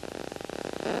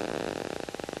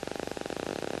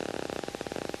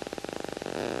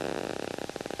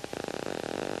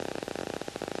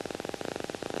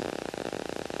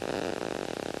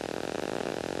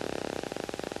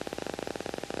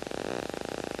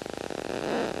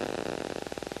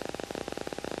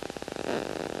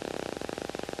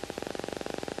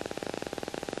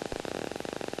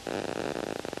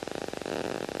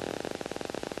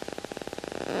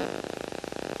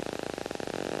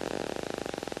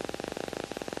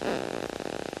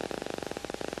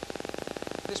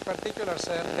 This particular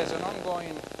cell has an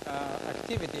ongoing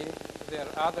activity. There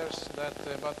are others that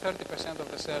about 30% of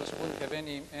the cells wouldn't have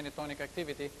any tonic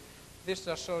activity. This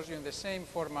just shows you in the same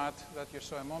format that you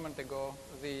saw a moment ago.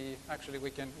 Actually,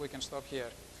 we can stop here.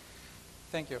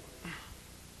 Thank you.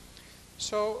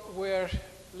 So we're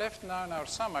left now in our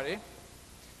summary.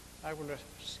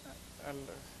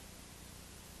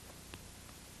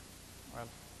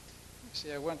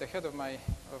 See, I went ahead of my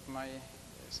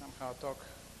somehow talk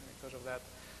because of that.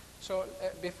 So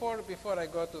before I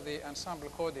go to the ensemble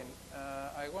coding,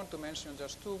 I want to mention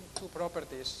just two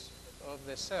properties of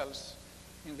the cells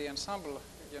in the ensemble,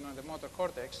 the motor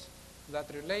cortex, that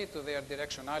relate to their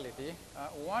directionality.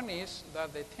 One is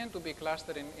that they tend to be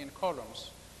clustered in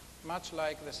columns, much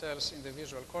like the cells in the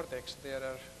visual cortex. They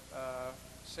are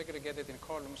segregated in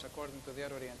columns according to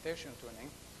their orientation tuning.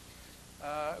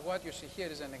 What you see here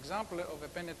is an example of a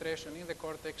penetration in the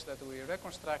cortex that we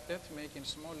reconstructed, making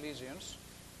small lesions.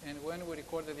 And when we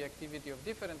recorded the activity of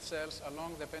different cells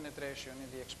along the penetration in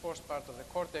the exposed part of the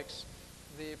cortex,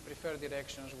 the preferred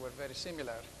directions were very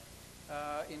similar.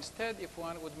 Instead, if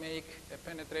one would make a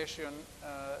penetration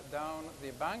down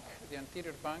the bank, the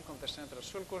anterior bank of the central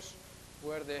sulcus,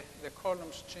 where the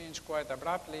columns change quite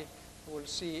abruptly, we'll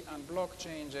see unblocked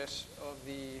changes of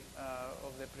the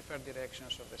preferred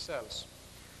directions of the cells.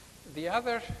 The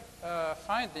other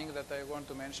finding that I want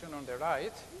to mention on the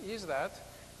right is that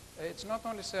it's not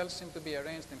only cells seem to be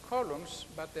arranged in columns,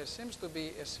 but there seems to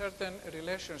be a certain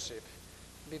relationship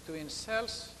between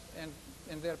cells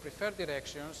and their preferred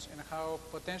directions and how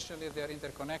potentially they're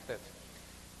interconnected.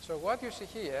 So what you see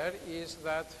here is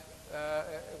that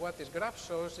what this graph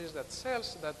shows is that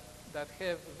cells that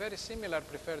have very similar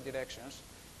preferred directions,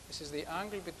 this is the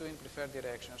angle between preferred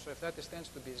directions. So if that tends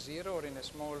to be 0 or in a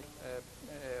small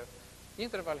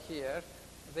interval here,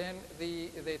 then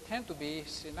they tend to be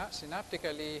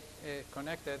synaptically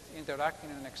connected, interacting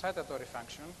in an excitatory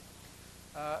function.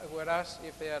 Whereas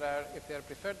if their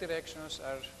preferred directions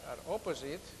are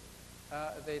opposite,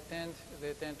 they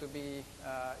tend to be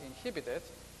inhibited.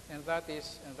 and that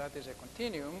is a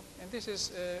continuum. And this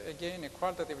is, again, a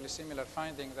qualitatively similar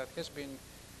finding that has been,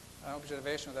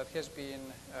 observation that has been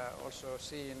also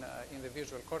seen in the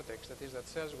visual cortex. That is, that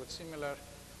cells with similar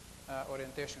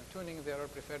orientation tuning, their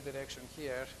preferred direction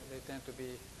here, they tend to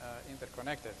be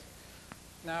interconnected.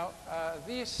 Now,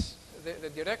 the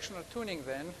directional tuning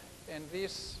then, and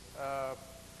this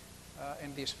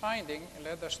finding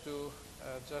led us to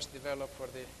just develop for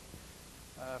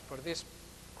this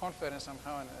conference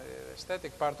somehow an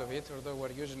aesthetic part of it, although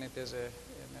we're using it as in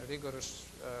a rigorous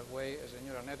way as a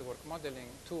neural network modeling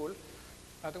tool.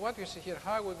 But what you see here,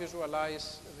 how we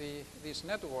visualize this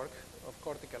network of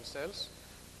cortical cells.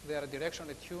 They are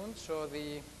directionally tuned, so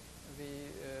the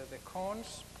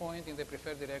cones point in the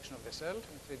preferred direction of the cell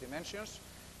in 3 dimensions,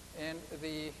 and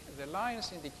the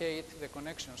lines indicate the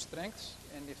connection strengths,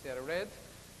 and if they are red,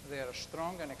 they are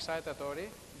strong and excitatory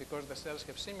because the cells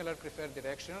have similar preferred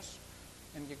directions.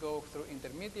 And you go through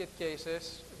intermediate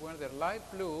cases. When they're light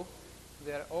blue,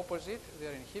 they are opposite, they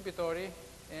are inhibitory,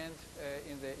 and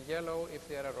in the yellow, if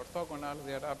they are orthogonal,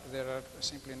 there are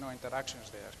simply no interactions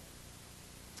there.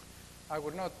 I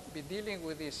will not be dealing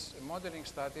with these modeling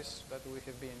studies that we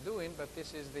have been doing, but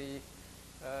this is the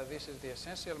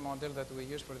essential model that we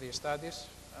use for these studies.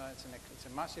 It's a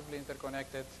massively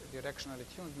interconnected, directionally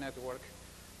tuned network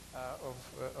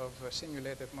of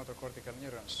simulated motor cortical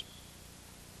neurons.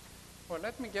 Well,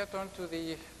 let me get on to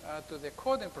the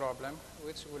coding problem,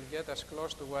 which will get us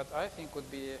close to what I think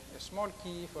would be a small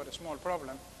key for a small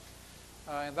problem.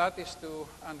 And that is to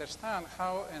understand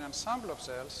how an ensemble of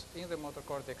cells in the motor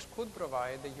cortex could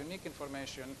provide the unique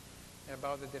information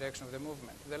about the direction of the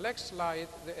movement. The left slide,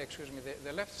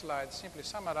 the left slide simply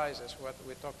summarizes what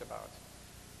we talked about.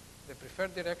 The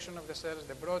preferred direction of the cells,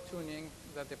 the broad tuning,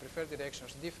 that the preferred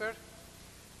directions differ.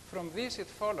 From this, it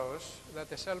follows that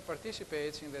the cell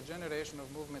participates in the generation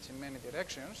of movements in many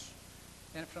directions.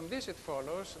 And from this, it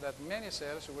follows that many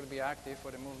cells will be active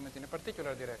for a movement in a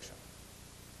particular direction.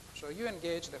 So you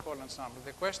engage the whole ensemble.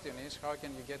 The question is, how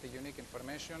can you get the unique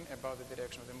information about the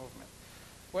direction of the movement?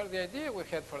 Well, the idea we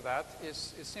had for that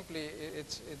is simply,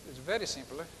 it's very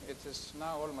simple. It is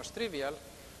now almost trivial.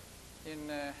 In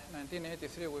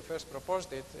 1983, we first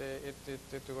proposed it.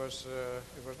 It was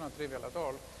not trivial at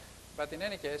all. But in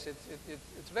any case,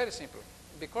 it's very simple.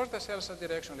 Because the cells are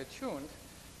directionally tuned,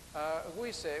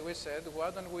 we said,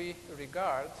 why don't we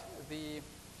regard the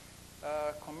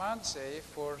command, say,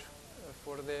 for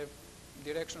the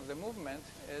direction of the movement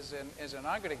as an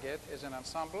aggregate, as an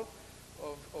ensemble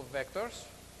of vectors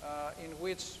in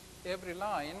which every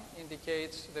line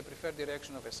indicates the preferred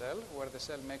direction of a cell, where the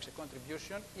cell makes a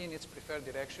contribution in its preferred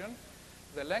direction.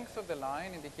 The length of the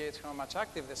line indicates how much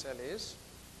active the cell is.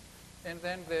 And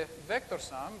then the vector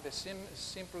sum, the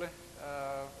simple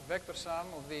vector sum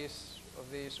of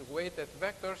these weighted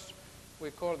vectors, we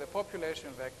call the population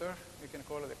vector. We can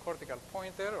call it a cortical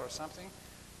pointer or something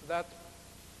that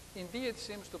indeed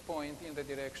seems to point in the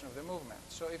direction of the movement.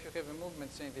 So if you have a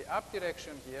movement, say, in the up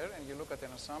direction here, and you look at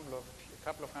an ensemble of a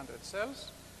couple of hundred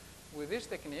cells, with this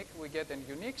technique, we get a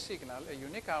unique signal, a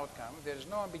unique outcome. There is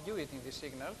no ambiguity in the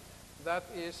signal that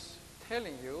is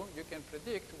telling you, you can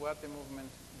predict what the movement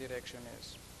direction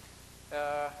is.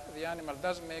 The animal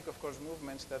does make, of course,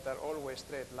 movements that are always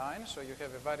straight lines, so you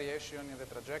have a variation in the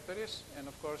trajectories, and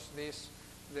of course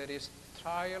there is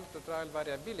trial-to-trial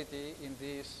variability in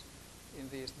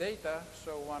these data,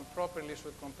 so one properly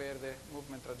should compare the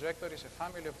movement trajectories, a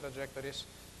family of trajectories,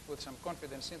 with some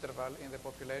confidence interval in the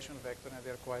population vector, and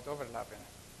they're quite overlapping.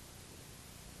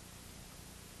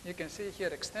 You can see here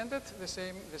extended the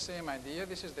same idea.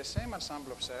 This is the same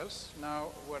ensemble of cells. Now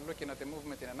we're looking at the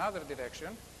movement in another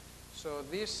direction. So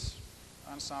this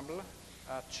ensemble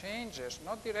changes,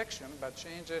 not direction, but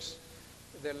changes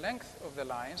the length of the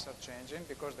lines are changing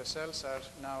because the cells are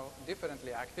now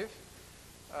differently active.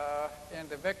 And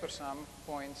the vector sum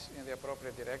points in the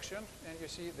appropriate direction. And you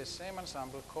see the same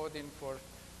ensemble coding for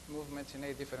movements in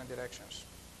 8 different directions.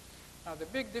 Now the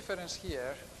big difference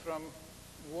here from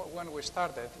when we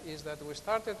started is that we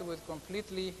started with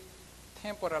completely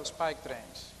temporal spike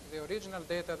trains. The original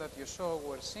data that you saw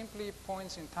were simply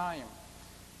points in time,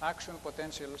 action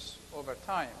potentials over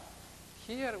time.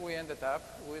 Here we ended up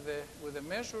with a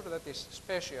measure that is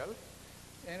spatial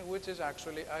and which is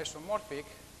actually isomorphic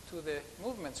to the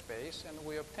movement space, and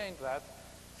we obtained that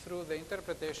through the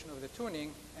interpretation of the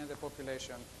tuning and the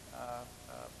population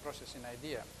processing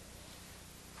idea.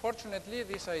 Fortunately,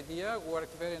 this idea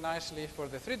worked very nicely for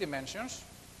the 3 dimensions,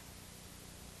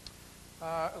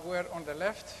 where on the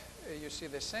left you see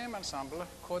the same ensemble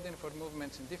coding for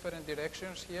movements in different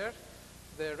directions here.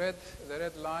 The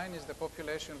red line is the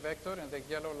population vector, and the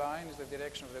yellow line is the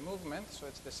direction of the movement. So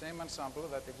it's the same ensemble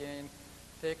that, again,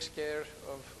 takes care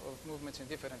of movements in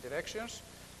different directions.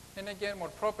 And again, more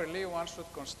properly, one should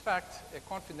construct a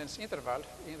confidence interval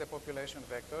in the population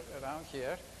vector around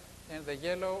here. And the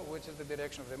yellow, which is the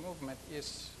direction of the movement,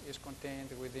 is contained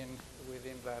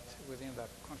within that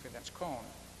confidence cone.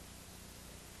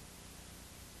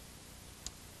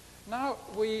 Now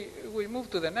we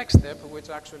move to the next step, which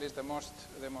actually is the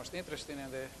most interesting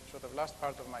and the sort of last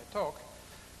part of my talk,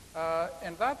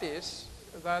 and that is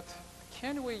that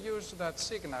can we use that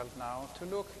signal now to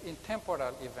look in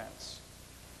temporal events?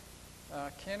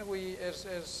 Can we, as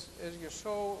you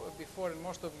saw before, and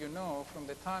most of you know, from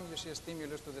the time you see a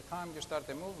stimulus to the time you start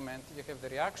a movement, you have the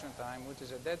reaction time, which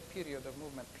is a dead period of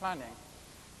movement planning.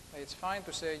 It's fine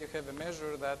to say you have a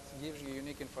measure that gives you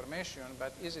unique information,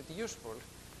 but is it useful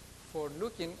for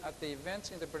looking at the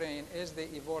events in the brain as they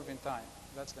evolve in time?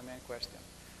 That's the main question.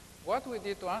 What we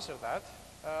did to answer that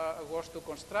was to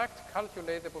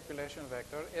calculate the population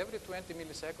vector every 20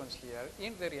 milliseconds here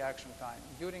in the reaction time,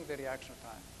 during the reaction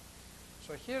time.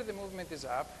 So here the movement is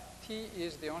up, t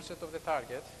is the onset of the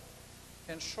target,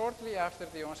 and shortly after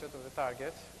the onset of the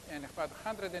target, and about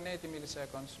 180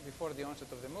 milliseconds before the onset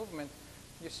of the movement,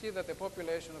 you see that the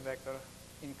population vector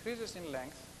increases in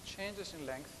length, changes in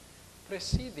length,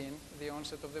 preceding the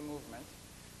onset of the movement,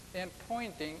 and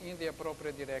pointing in the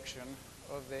appropriate direction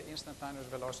of the instantaneous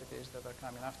velocities that are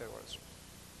coming afterwards.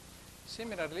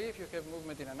 Similarly, if you have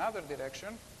movement in another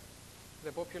direction,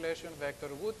 the population vector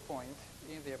would point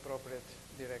in the appropriate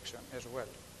direction as well.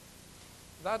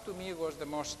 That to me was the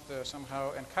most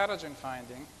somehow encouraging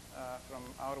finding from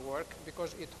our work,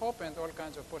 because it opened all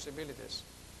kinds of possibilities.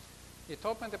 It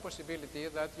opened the possibility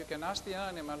that you can ask the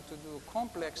animal to do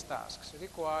complex tasks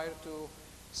required to,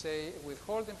 say,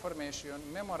 withhold information,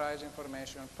 memorize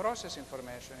information, process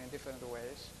information in different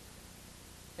ways.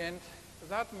 And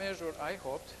that measure, I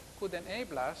hoped, could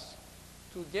enable us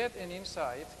to get an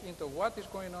insight into what is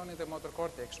going on in the motor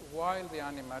cortex while the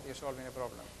animal is solving a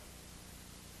problem.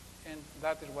 And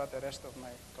that is what the rest of my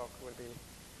talk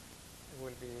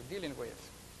will be dealing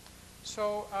with.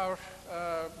 So our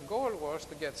goal was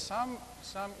to get some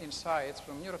insights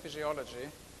from neurophysiology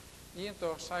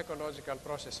into psychological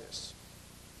processes.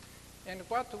 And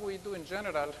what we do in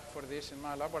general for this in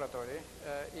my laboratory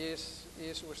is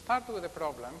we start with a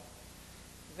problem.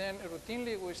 Then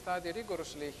routinely we study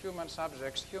rigorously human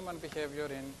subjects, human behavior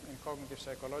in cognitive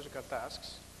psychological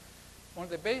tasks. On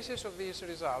the basis of these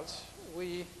results,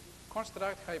 we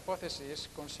construct hypotheses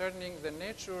concerning the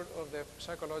nature of the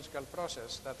psychological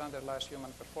process that underlies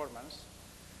human performance.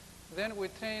 Then we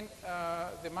train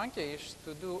the monkeys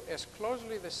to do as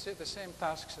closely the same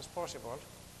tasks as possible.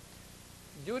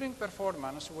 During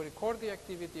performance, we record the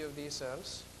activity of these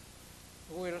cells.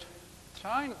 We'll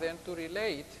trying then to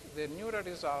relate the neural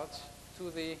results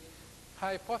to the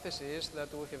hypotheses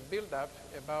that we have built up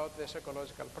about the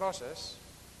psychological process,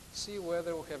 see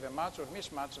whether we have a match or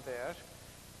mismatch there,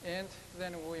 and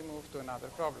then we move to another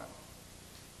problem.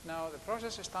 Now, the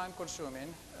process is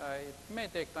time-consuming. It may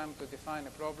take time to define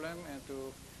a problem and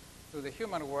to do the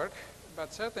human work,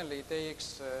 but certainly it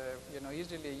takes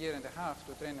easily a year and a half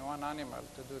to train one animal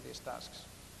to do these tasks.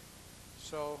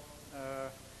 So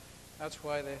that's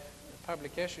why the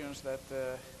publications that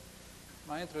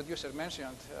my introducer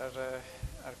mentioned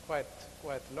are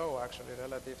quite low, actually,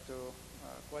 relative to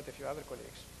quite a few other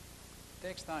colleagues. It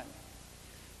takes time.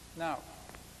 Now,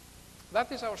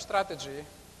 that is our strategy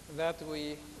that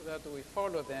we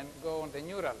follow then, go on the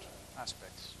neural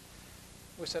aspects.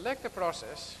 We select a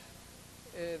process.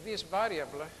 This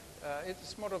variable,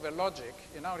 it's more of a logic.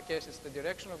 In our case, it's the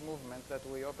direction of movement that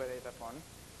we operate upon.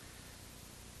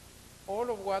 All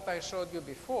of what I showed you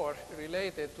before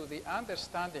related to the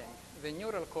understanding, the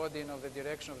neural coding of the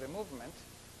direction of the movement,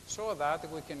 so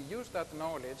that we can use that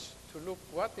knowledge to look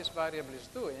what this variable is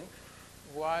doing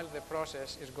while the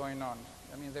process is going on.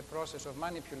 I mean, the process of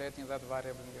manipulating that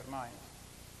variable in your mind.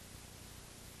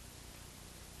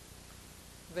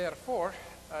 Therefore,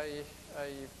 I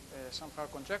somehow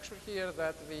conjecture here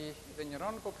that the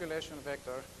neuronal population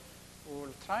vector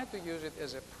will try to use it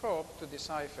as a probe to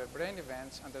decipher brain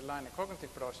events underlying a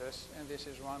cognitive process, and this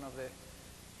is one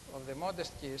of the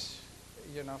modest keys,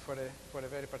 for a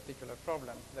very particular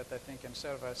problem that I think can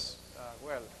serve us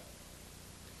well.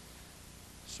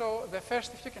 So the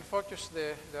first, if you can focus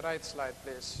the right slide,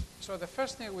 please. So the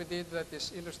first thing we did that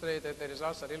is illustrated, the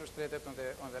results are illustrated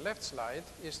on the left slide,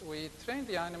 is we trained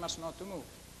the animals not to move.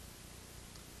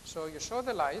 So you show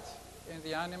the light, and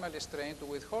the animal is trained to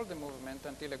withhold the movement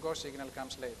until a go signal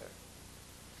comes later.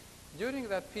 During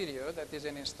that period, that is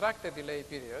an instructed delay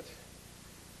period,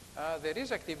 There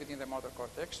is activity in the motor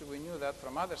cortex. We knew that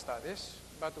from other studies.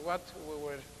 But what we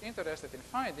were interested in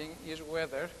finding is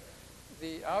whether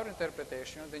our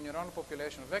interpretation, the neuronal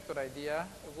population vector idea,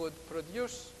 would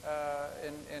produce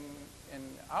an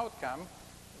outcome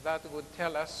that would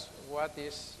tell us what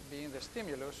is being the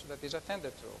stimulus that is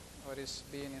attended to or is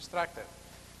being instructed.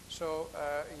 So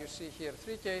you see here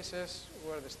 3 cases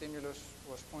where the stimulus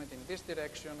was pointing in this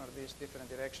direction or these different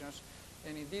directions.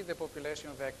 And indeed, the population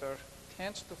vector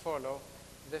tends to follow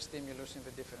the stimulus in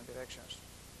the different directions.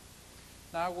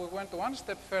 Now, we went one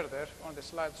step further on the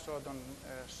slide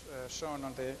shown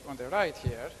on the right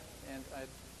here. And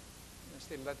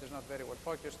still, that is not very well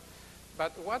focused.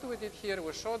 But what we did here,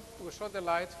 we showed the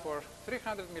light for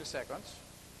 300 milliseconds.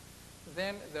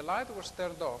 Then the light was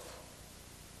turned off.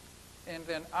 And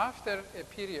then after a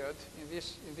period, in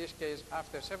this case,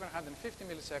 after 750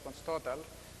 milliseconds total,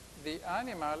 the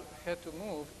animal had to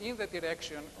move in the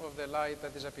direction of the light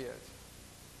that disappeared.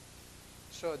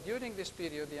 So during this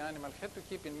period, the animal had to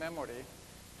keep in memory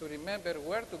to remember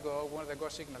where to go when the go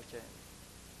signal came.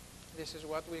 This is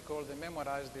what we call the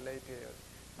memorized delay period.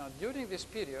 Now, during this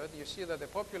period, you see that the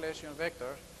population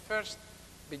vector first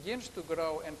begins to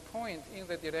grow and point in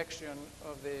the direction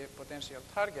of the potential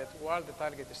target while the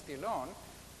target is still on.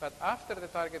 But after the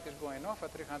target is going off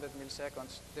at 300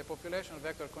 milliseconds, the population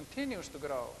vector continues to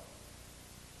grow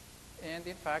and,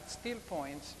 in fact, still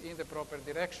points in the proper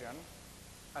direction.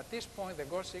 At this point, the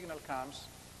go signal comes,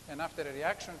 and after a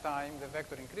reaction time, the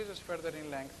vector increases further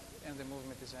in length, and the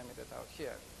movement is emitted out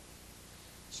here.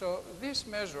 So this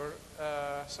measure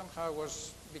somehow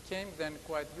became then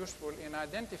quite useful in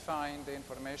identifying the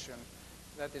information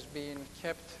that is being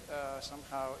kept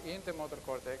somehow in the motor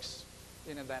cortex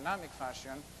in a dynamic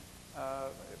fashion,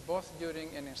 both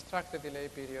during an instructed delay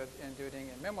period and during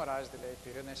a memorized delay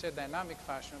period. And I say dynamic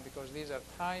fashion because these are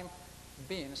time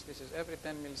bins. This is every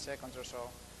 10 milliseconds or so,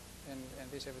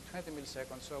 and this every 20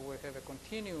 milliseconds. So we have a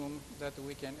continuum that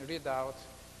we can read out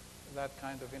that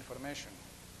kind of information.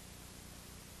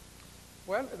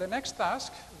 Well, the next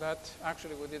task that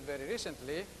actually we did very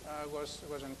recently was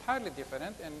entirely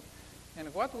different.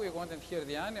 And what we wanted here,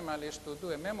 the animal, is to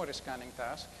do a memory scanning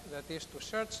task, that is to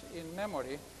search in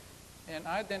memory and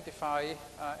identify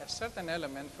a certain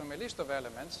element from a list of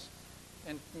elements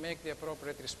and make the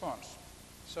appropriate response.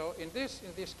 So in this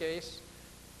case,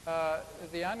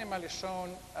 the animal is shown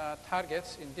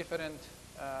targets in different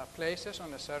places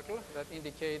on a circle that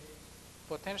indicate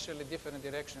potentially different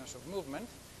directions of movement.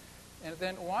 And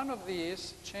then one of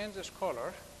these changes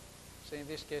color. So in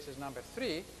this case is number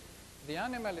 3. The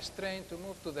animal is trained to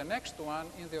move to the next one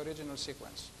in the original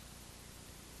sequence.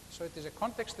 So it is a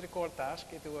context recall task.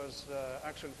 It was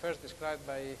actually first described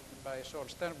by Saul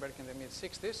Sternberg in the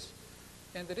mid-60s.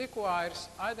 And it requires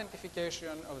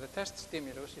identification of the test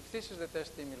stimulus. If this is the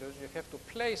test stimulus, you have to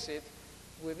place it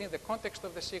within the context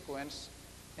of the sequence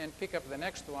and pick up the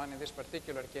next one, in this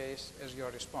particular case, as your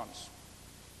response.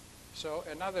 So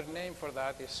another name for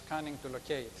that is scanning to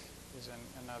locate, is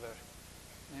another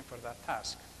name for that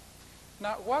task.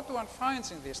 Now, what one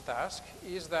finds in this task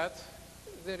is that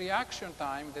the reaction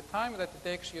time, the time that it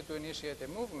takes you to initiate a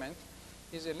movement,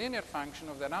 is a linear function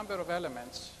of the number of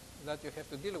elements that you have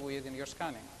to deal with in your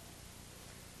scanning.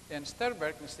 And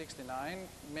Sternberg in '69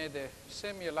 made a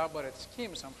semi-elaborate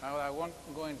scheme somehow. I won't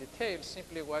go in detail.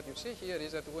 Simply what you see here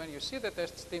is that when you see the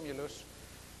test stimulus,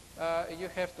 you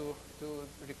have to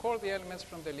recall the elements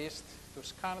from the list, to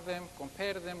scan them,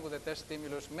 compare them with the test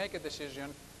stimulus, make a decision.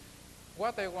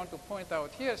 What I want to point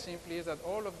out here simply is that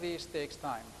all of these takes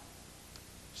time.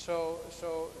 So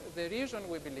the reason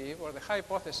we believe, or the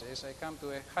hypothesis, I come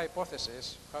to a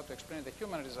hypothesis, how to explain the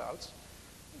human results.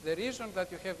 The reason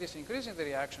that you have this increase in the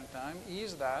reaction time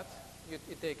is that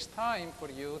it takes time for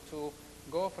you to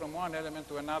go from one element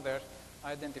to another,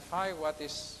 identify what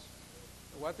is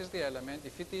the element,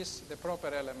 if it is the proper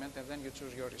element, and then you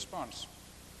choose your response.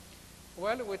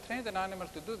 Well, we trained an animal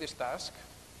to do this task,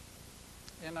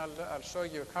 and I'll show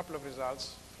you a couple of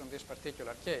results from this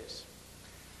particular case.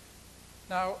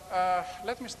 Now,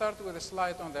 let me start with a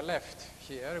slide on the left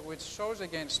here, which shows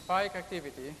again spike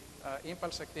activity,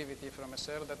 impulse activity from a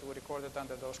cell that we recorded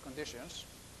under those conditions.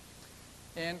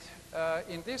 And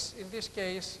in this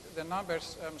case, the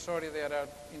numbers, they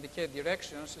indicate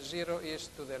directions. 0 is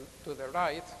to the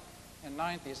right, and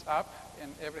 90 is up,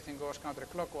 and everything goes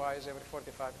counterclockwise every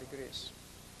 45 degrees.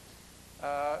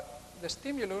 The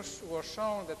stimulus was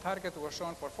shown, the target was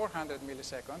shown for 400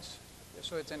 milliseconds.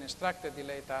 So it's an instructed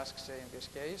delay task, say in this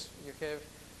case. You have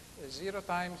 0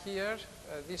 time here.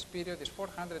 This period is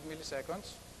 400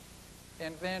 milliseconds.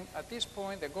 And then at this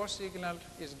point, the go signal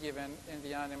is given and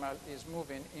the animal is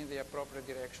moving in the appropriate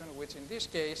direction, which in this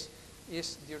case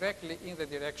is directly in the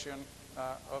direction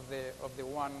of the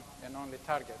one and only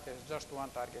target. There's just one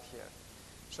target here.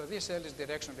 So this cell is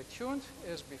directionally tuned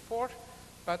as before,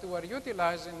 but we're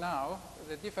utilizing now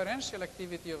the differential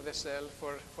activity of the cell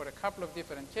for a couple of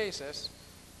different cases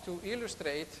to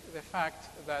illustrate the fact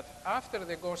that after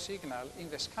the go signal, in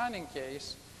the scanning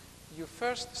case, you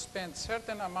first spend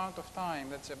certain amount of time,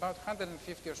 that's about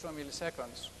 150 or so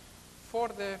milliseconds, for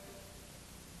the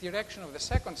direction of the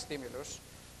second stimulus.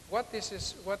 What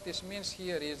this means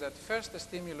here is that first the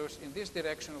stimulus in this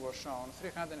direction was shown,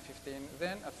 315,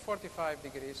 then at 45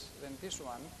 degrees, then this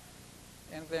one,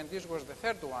 and then this was the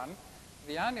third one.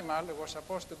 The animal was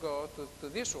supposed to go to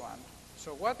this one.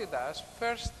 So what it does,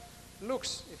 first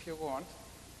looks, if you want,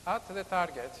 at the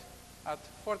target at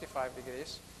 45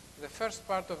 degrees. The first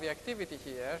part of the activity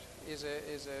here is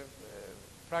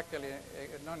practically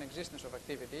a non-existence of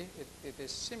activity. It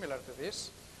is similar to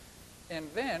this. And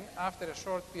then, after a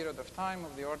short period of time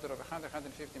of the order of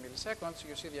 150 milliseconds,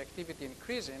 you see the activity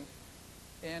increasing.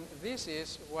 And this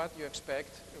is what you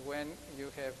expect when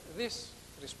you have this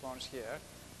response here,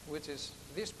 which is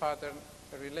this pattern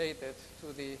related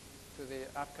to the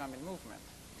upcoming movement.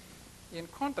 In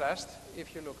contrast,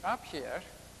 if you look up here,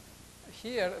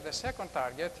 the second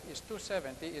target is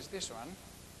 270, is this one.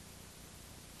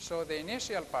 So the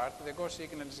initial part, the go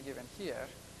signal is given here.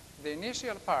 The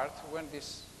initial part, when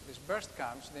this burst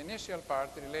comes, the initial part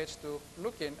relates to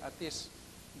looking at this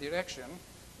direction,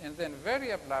 and then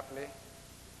very abruptly,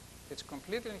 it's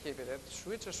completely inhibited,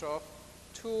 switches off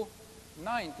to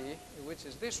 90, which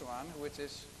is this one, which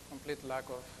is complete lack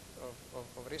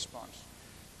of response.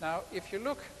 Now, if you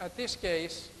look at this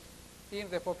case in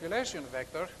the population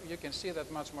vector, you can see that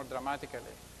much more dramatically.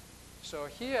 So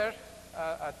here,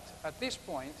 at this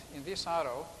point, in this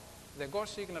arrow, the go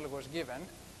signal was given.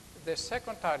 The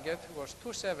second target was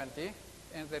 270,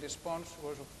 and the response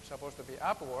was supposed to be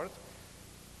upward.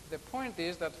 The point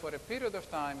is that for a period of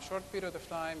time, short period of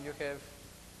time, you have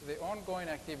the ongoing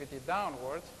activity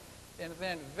downward, and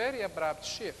then very abrupt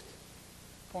shift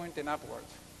pointing upward.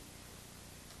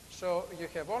 So you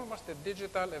have almost a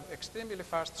digital, extremely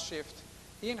fast shift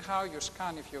in how you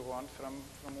scan, if you want, from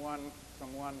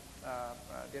one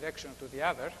direction to the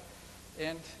other.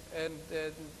 And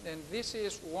this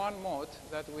is one mode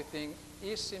that we think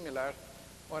is similar,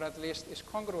 or at least is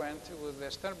congruent with the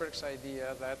Sternberg's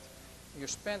idea that you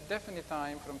spend definite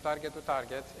time from target to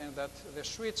target, and that the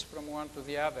switch from one to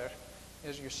the other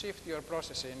as you shift your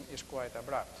processing is quite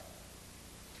abrupt.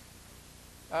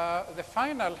 The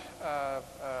final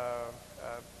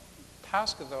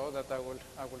task, though, that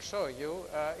I will show you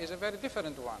is a very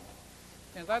different one.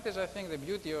 And that is, I think, the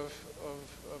beauty of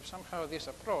somehow this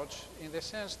approach, in the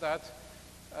sense that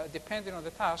depending on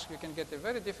the task, you can get a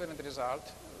very different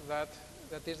result. That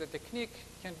is, the technique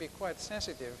can be quite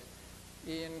sensitive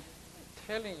in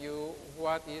telling you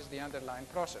what is the underlying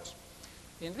process.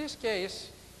 In this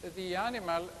case, the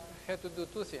animal had to do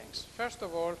two things. First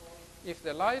of all, if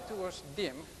the light was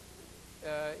dim,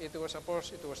 it was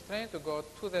trained to go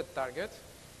to that target.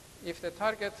 If the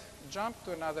target jumped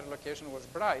to another location, was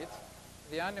bright,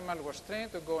 the animal was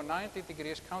trained to go 90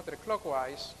 degrees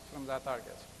counterclockwise from that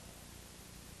target.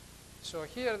 So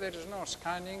here there is no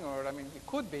scanning, or I mean, it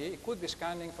could be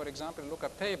scanning, for example,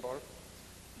 lookup table,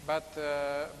 but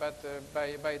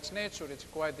by its nature, it's a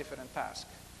quite different task.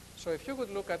 So if you could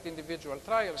look at individual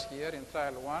trials here, in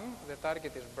trial 1, the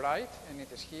target is bright, and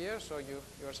it is here, so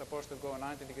you are supposed to go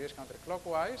 90 degrees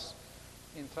counterclockwise.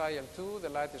 In trial 2, the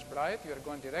light is bright, you are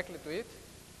going directly to it.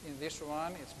 In this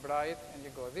one, it's bright, and you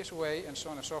go this way, and so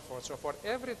on and so forth. So for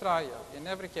every trial, in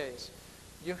every case,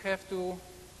 you have to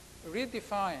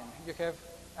redefine, you have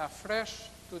afresh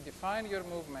to define your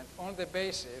movement on the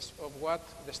basis of what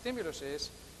the stimulus is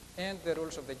and the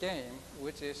rules of the game,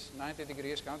 which is 90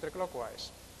 degrees counterclockwise.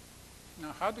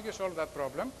 Now, how do you solve that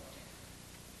problem?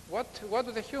 What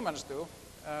do the humans do?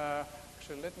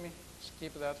 So let me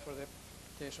skip that for the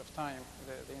case of time,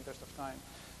 the interest of time.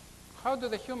 How do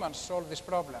the humans solve this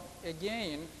problem?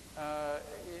 Again,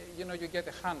 you get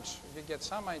a hunch. You get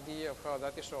some idea of how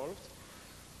that is solved.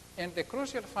 And the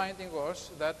crucial finding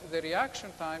was that the reaction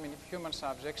time in human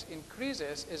subjects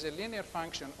increases as a linear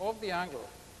function of the angle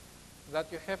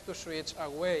that you have to switch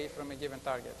away from a given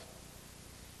target.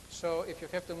 So if you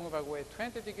have to move away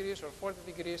 20 degrees or 40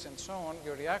 degrees and so on,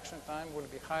 your reaction time will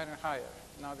be higher and higher.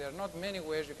 Now, there are not many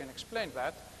ways you can explain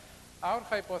that. Our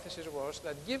hypothesis was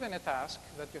that given a task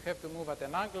that you have to move at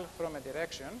an angle from a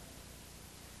direction,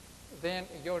 then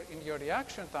in your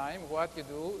reaction time, what you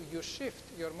do, you shift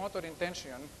your motor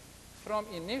intention from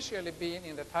initially being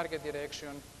in the target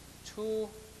direction to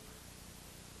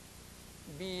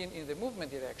being in the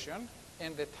movement direction,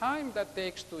 and the time that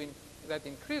takes that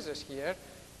increases here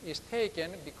is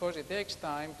taken because it takes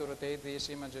time to rotate these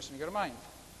images in your mind.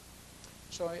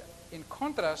 So in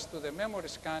contrast to the memory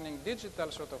scanning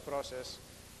digital sort of process,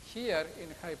 here in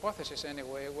hypothesis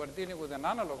anyway, we're dealing with an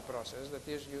analog process. That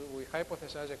is, we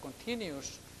hypothesize a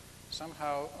continuous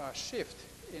somehow shift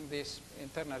in this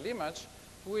internal image,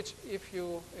 which if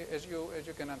you, as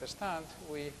you can understand,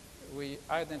 we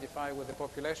identify with the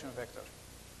population vector.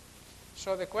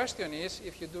 So the question is,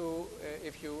 if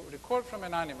you record from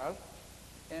an animal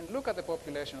and look at the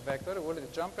population vector, will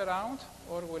it jump around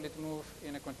or will it move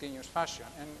in a continuous fashion?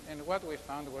 And what we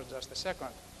found was just the second.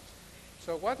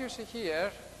 So what you see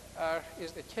here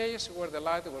is the case where the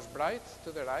light was bright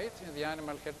to the right and the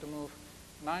animal had to move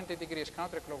 90 degrees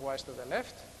counterclockwise to the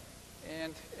left.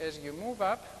 And as you move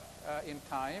up in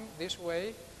time, this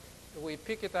way, we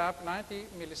pick it up 90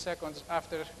 milliseconds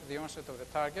after the onset of the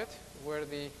target, where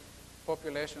the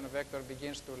population vector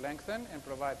begins to lengthen and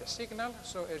provide a signal.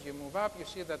 So as you move up, you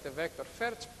see that the vector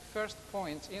first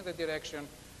points in the direction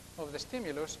of the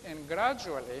stimulus and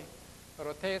gradually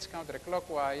rotates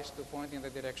counterclockwise to point in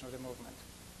the direction of the movement.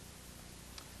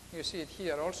 You see it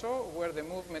here also, where the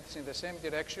movement is in the same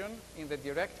direction. In the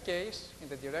direct case, in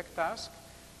the direct task,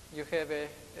 you have the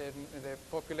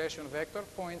population vector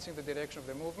points in the direction of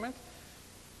the movement.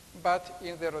 But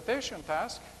in the rotation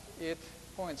task, it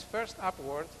points first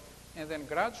upward and then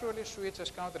gradually switches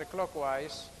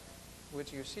counterclockwise,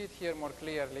 which you see it here more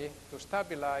clearly, to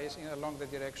stabilize along the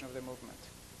direction of the movement.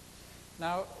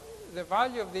 Now, the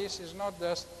value of this is not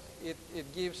just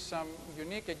it gives some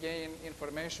unique, again,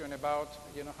 information about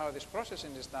how this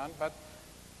processing is done, but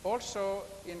also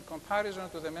in comparison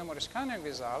to the memory scanning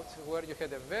result, where you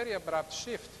had a very abrupt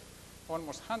shift,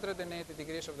 almost 180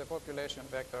 degrees of the population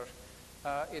vector,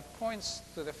 it points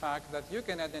to the fact that you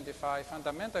can identify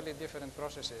fundamentally different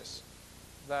processes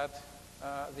that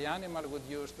the animal would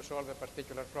use to solve a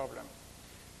particular problem.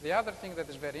 The other thing that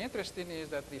is very interesting is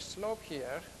that the slope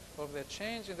here of the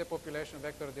change in the population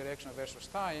vector direction versus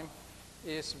time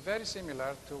is very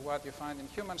similar to what you find in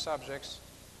human subjects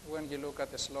when you look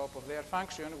at the slope of their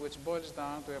function, which boils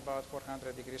down to about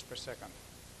 400 degrees per second.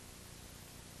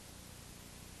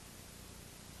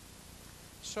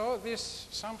 So this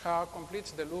somehow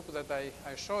completes the loop that I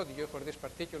showed you for this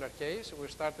particular case. We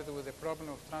started with the problem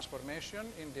of transformation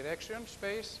in direction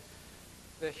space.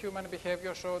 The human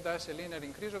behavior showed us a linear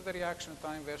increase of the reaction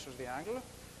time versus the angle.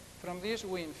 From this,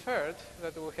 we inferred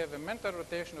that we have a mental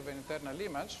rotation of an internal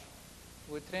image.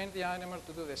 We trained the animal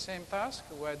to do the same task.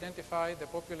 We identified the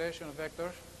population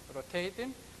vector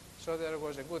rotating, so there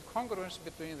was a good congruence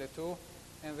between the two,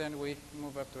 and then we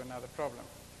move up to another problem.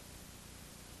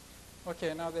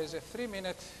 Okay, now there's a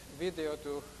 3-minute video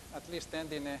to at least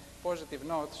end in a positive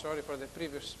note. Sorry for the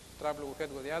previous trouble we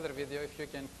had with the other video. If you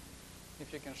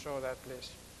can show that,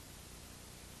 please.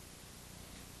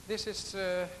 This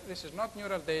is not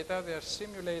neural data. They are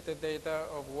simulated data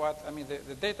of what,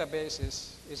 the database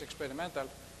is experimental,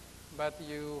 but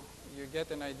you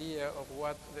get an idea of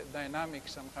what the dynamic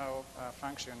somehow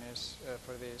function is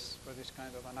for this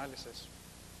kind of analysis.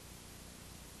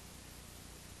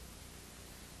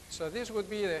 So this would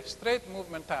be a straight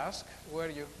movement task where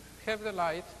you have the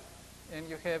light and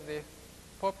you have the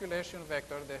population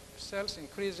vector, the cells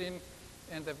increasing,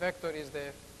 and the vector is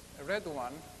the red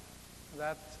one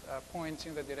that points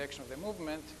in the direction of the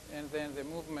movement, and then the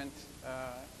movement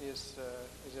is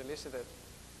elicited.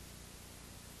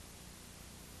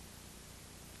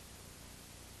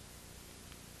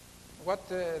 What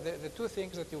the two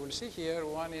things that you will see here,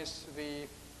 one is the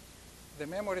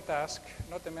memory task,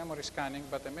 not the memory scanning,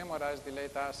 but the memorized delay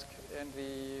task and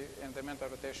the mental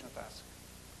rotation task.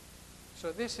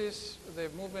 So this is the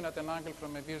movement at an angle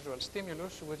from a visual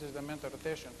stimulus, which is the mental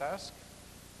rotation task.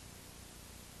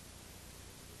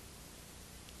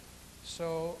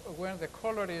 So when the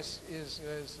color is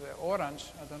orange,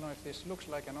 I don't know if this looks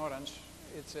like an orange,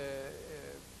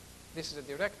 this is a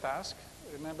direct task.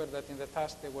 Remember that in the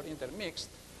task they were intermixed.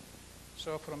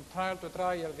 So from trial to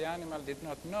trial, the animal did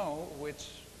not know which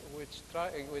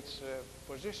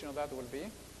position that will be.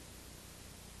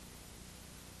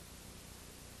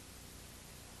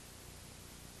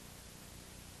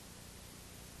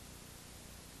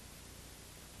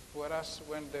 Whereas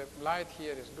when the light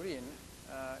here is green,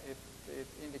 it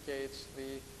indicates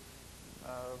the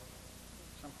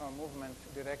somehow movement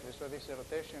directly. So this is a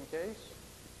rotation case.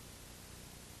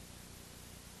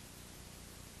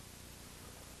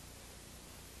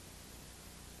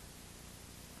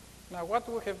 Now, what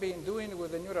we have been doing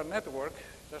with the neural network,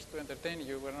 just to entertain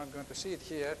you, we're not going to see it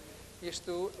here, is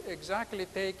to exactly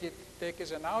take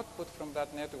as an output from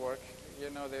that network,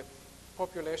 the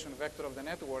population vector of the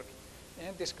network,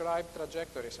 and describe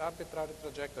trajectories, arbitrary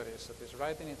trajectories, that is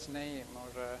writing its name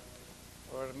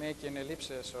or making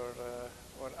ellipses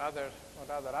or other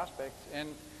aspects,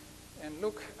 and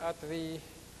look at the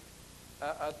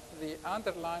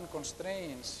underlying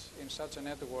constraints in such a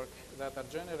network that are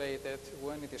generated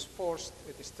when it is forced,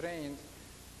 it is trained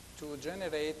to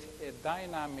generate a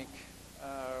dynamic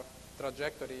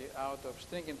trajectory out of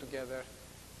stringing together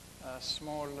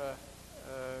small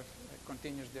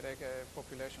continuous direct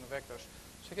population vectors.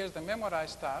 So here's the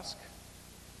memorized task.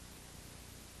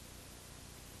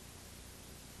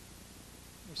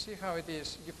 You see how it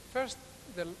is. First,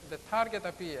 the target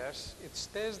appears. It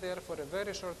stays there for a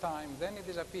very short time. Then it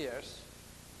disappears.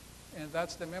 And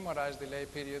that's the memorized delay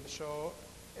period. So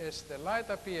as the light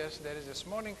appears, there is a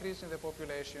small increase in the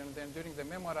population. Then during the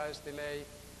memorized delay,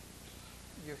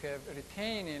 you have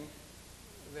retaining,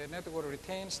 the network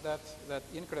retains that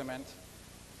increment.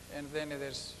 And then there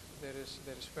is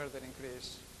further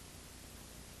increase.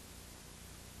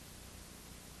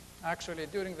 Actually,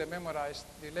 during the memorized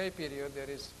delay period, there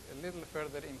is a little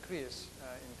further increase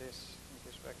in this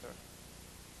vector.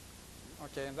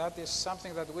 Okay, and that is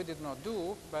something that we did not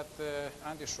do, but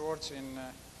Andy Schwartz in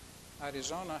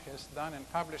Arizona has done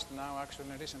and published now, actually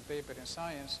in a recent paper in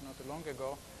Science not too long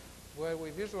ago, where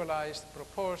we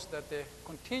proposed that the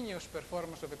continuous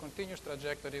performance of a continuous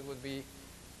trajectory would be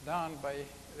done by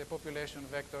the population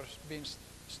vectors being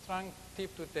strung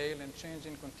tip to tail and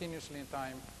changing continuously in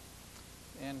time.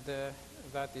 And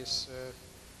that is,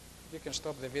 you can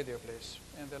stop the video, please.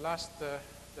 And the last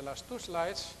two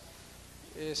slides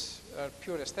are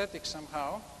pure aesthetics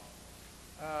somehow.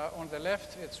 On the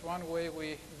left, it's one way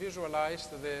we visualized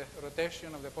the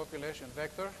rotation of the population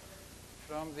vector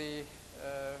from the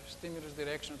stimulus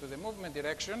direction to the movement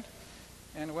direction.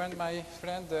 And when my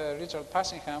friend Richard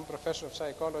Passingham, professor of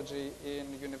psychology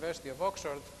in the University of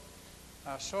Oxford,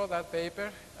 saw that paper,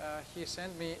 he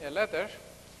sent me a letter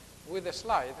with a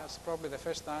slide. That's probably the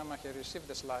first time I have received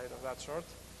a slide of that sort,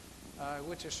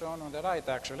 which is shown on the right,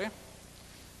 actually.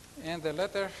 And the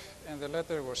letter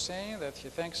was saying that he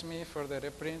thanks me for the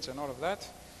reprints and all of that,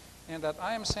 and that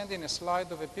I am sending a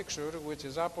slide of a picture which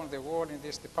is up on the wall in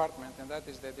this department, and that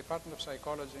is the Department of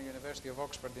Psychology, University of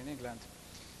Oxford in England.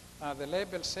 The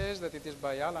label says that it is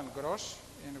by Alan Gross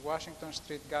in Washington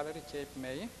Street Gallery, Cape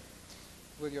May.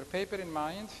 With your paper in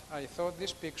mind, I thought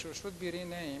this picture should be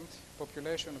renamed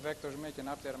Population Vectors Making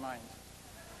Up Their Mind.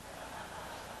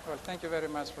 Well, thank you very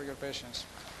much for your patience.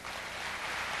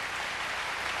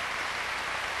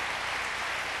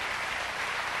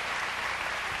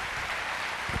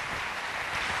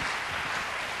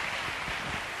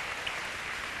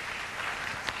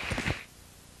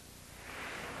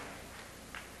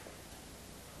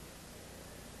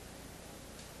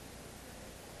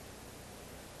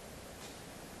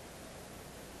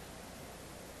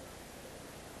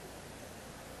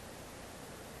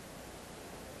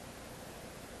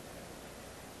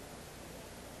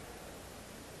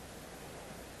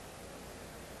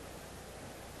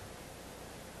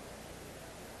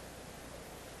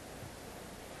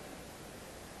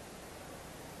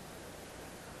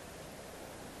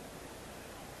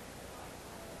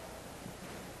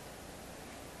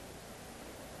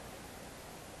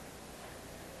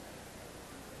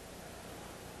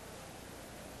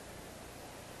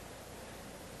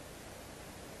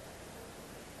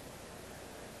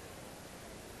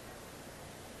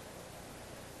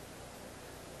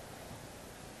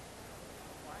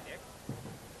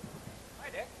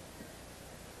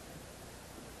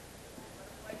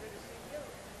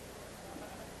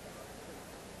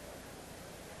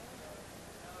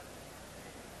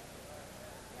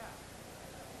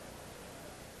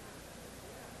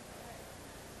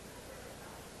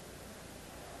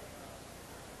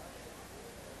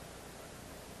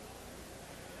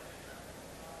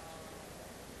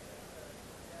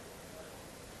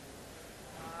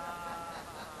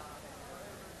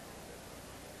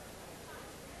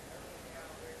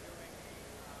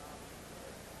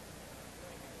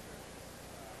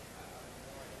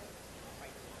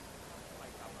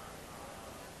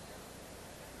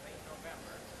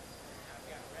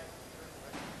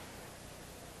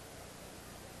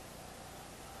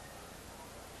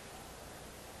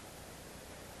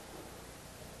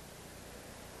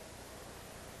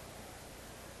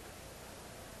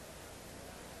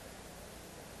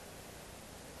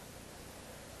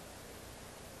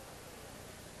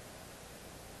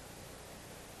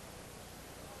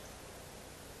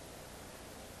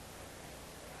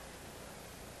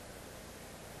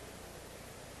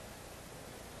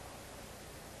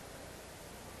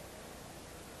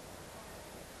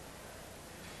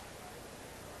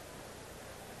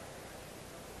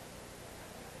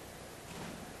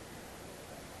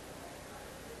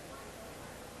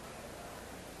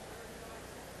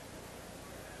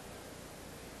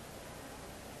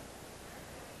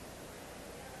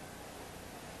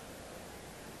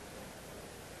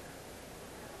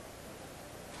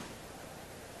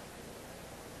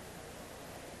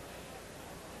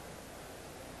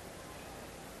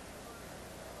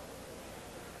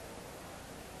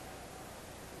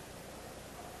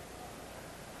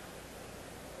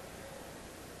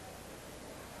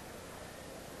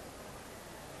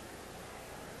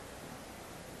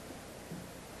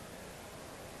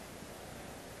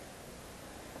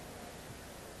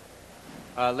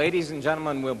 Ladies and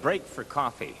gentlemen, we'll break for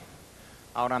coffee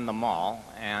out on the mall,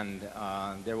 and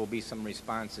there will be some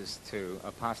responses to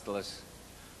Apostolos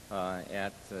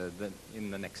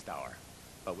in the next hour.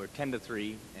 But we're 10 to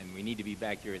 3, and we need to be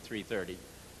back here at 3:30,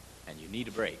 and you need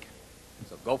a break.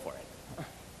 So go for it.